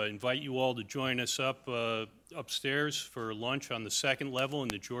to invite you all to join us upstairs for lunch on the second level in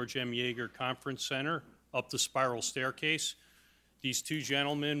the George M. Yeager Conference Center, up the spiral staircase. These two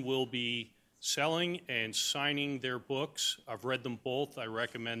gentlemen will be selling and signing their books. I've read them both. I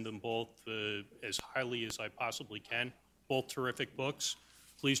recommend them both as highly as I possibly can. Both terrific books.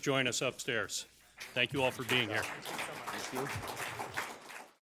 Please join us upstairs. Thank you all for being here. Thank you.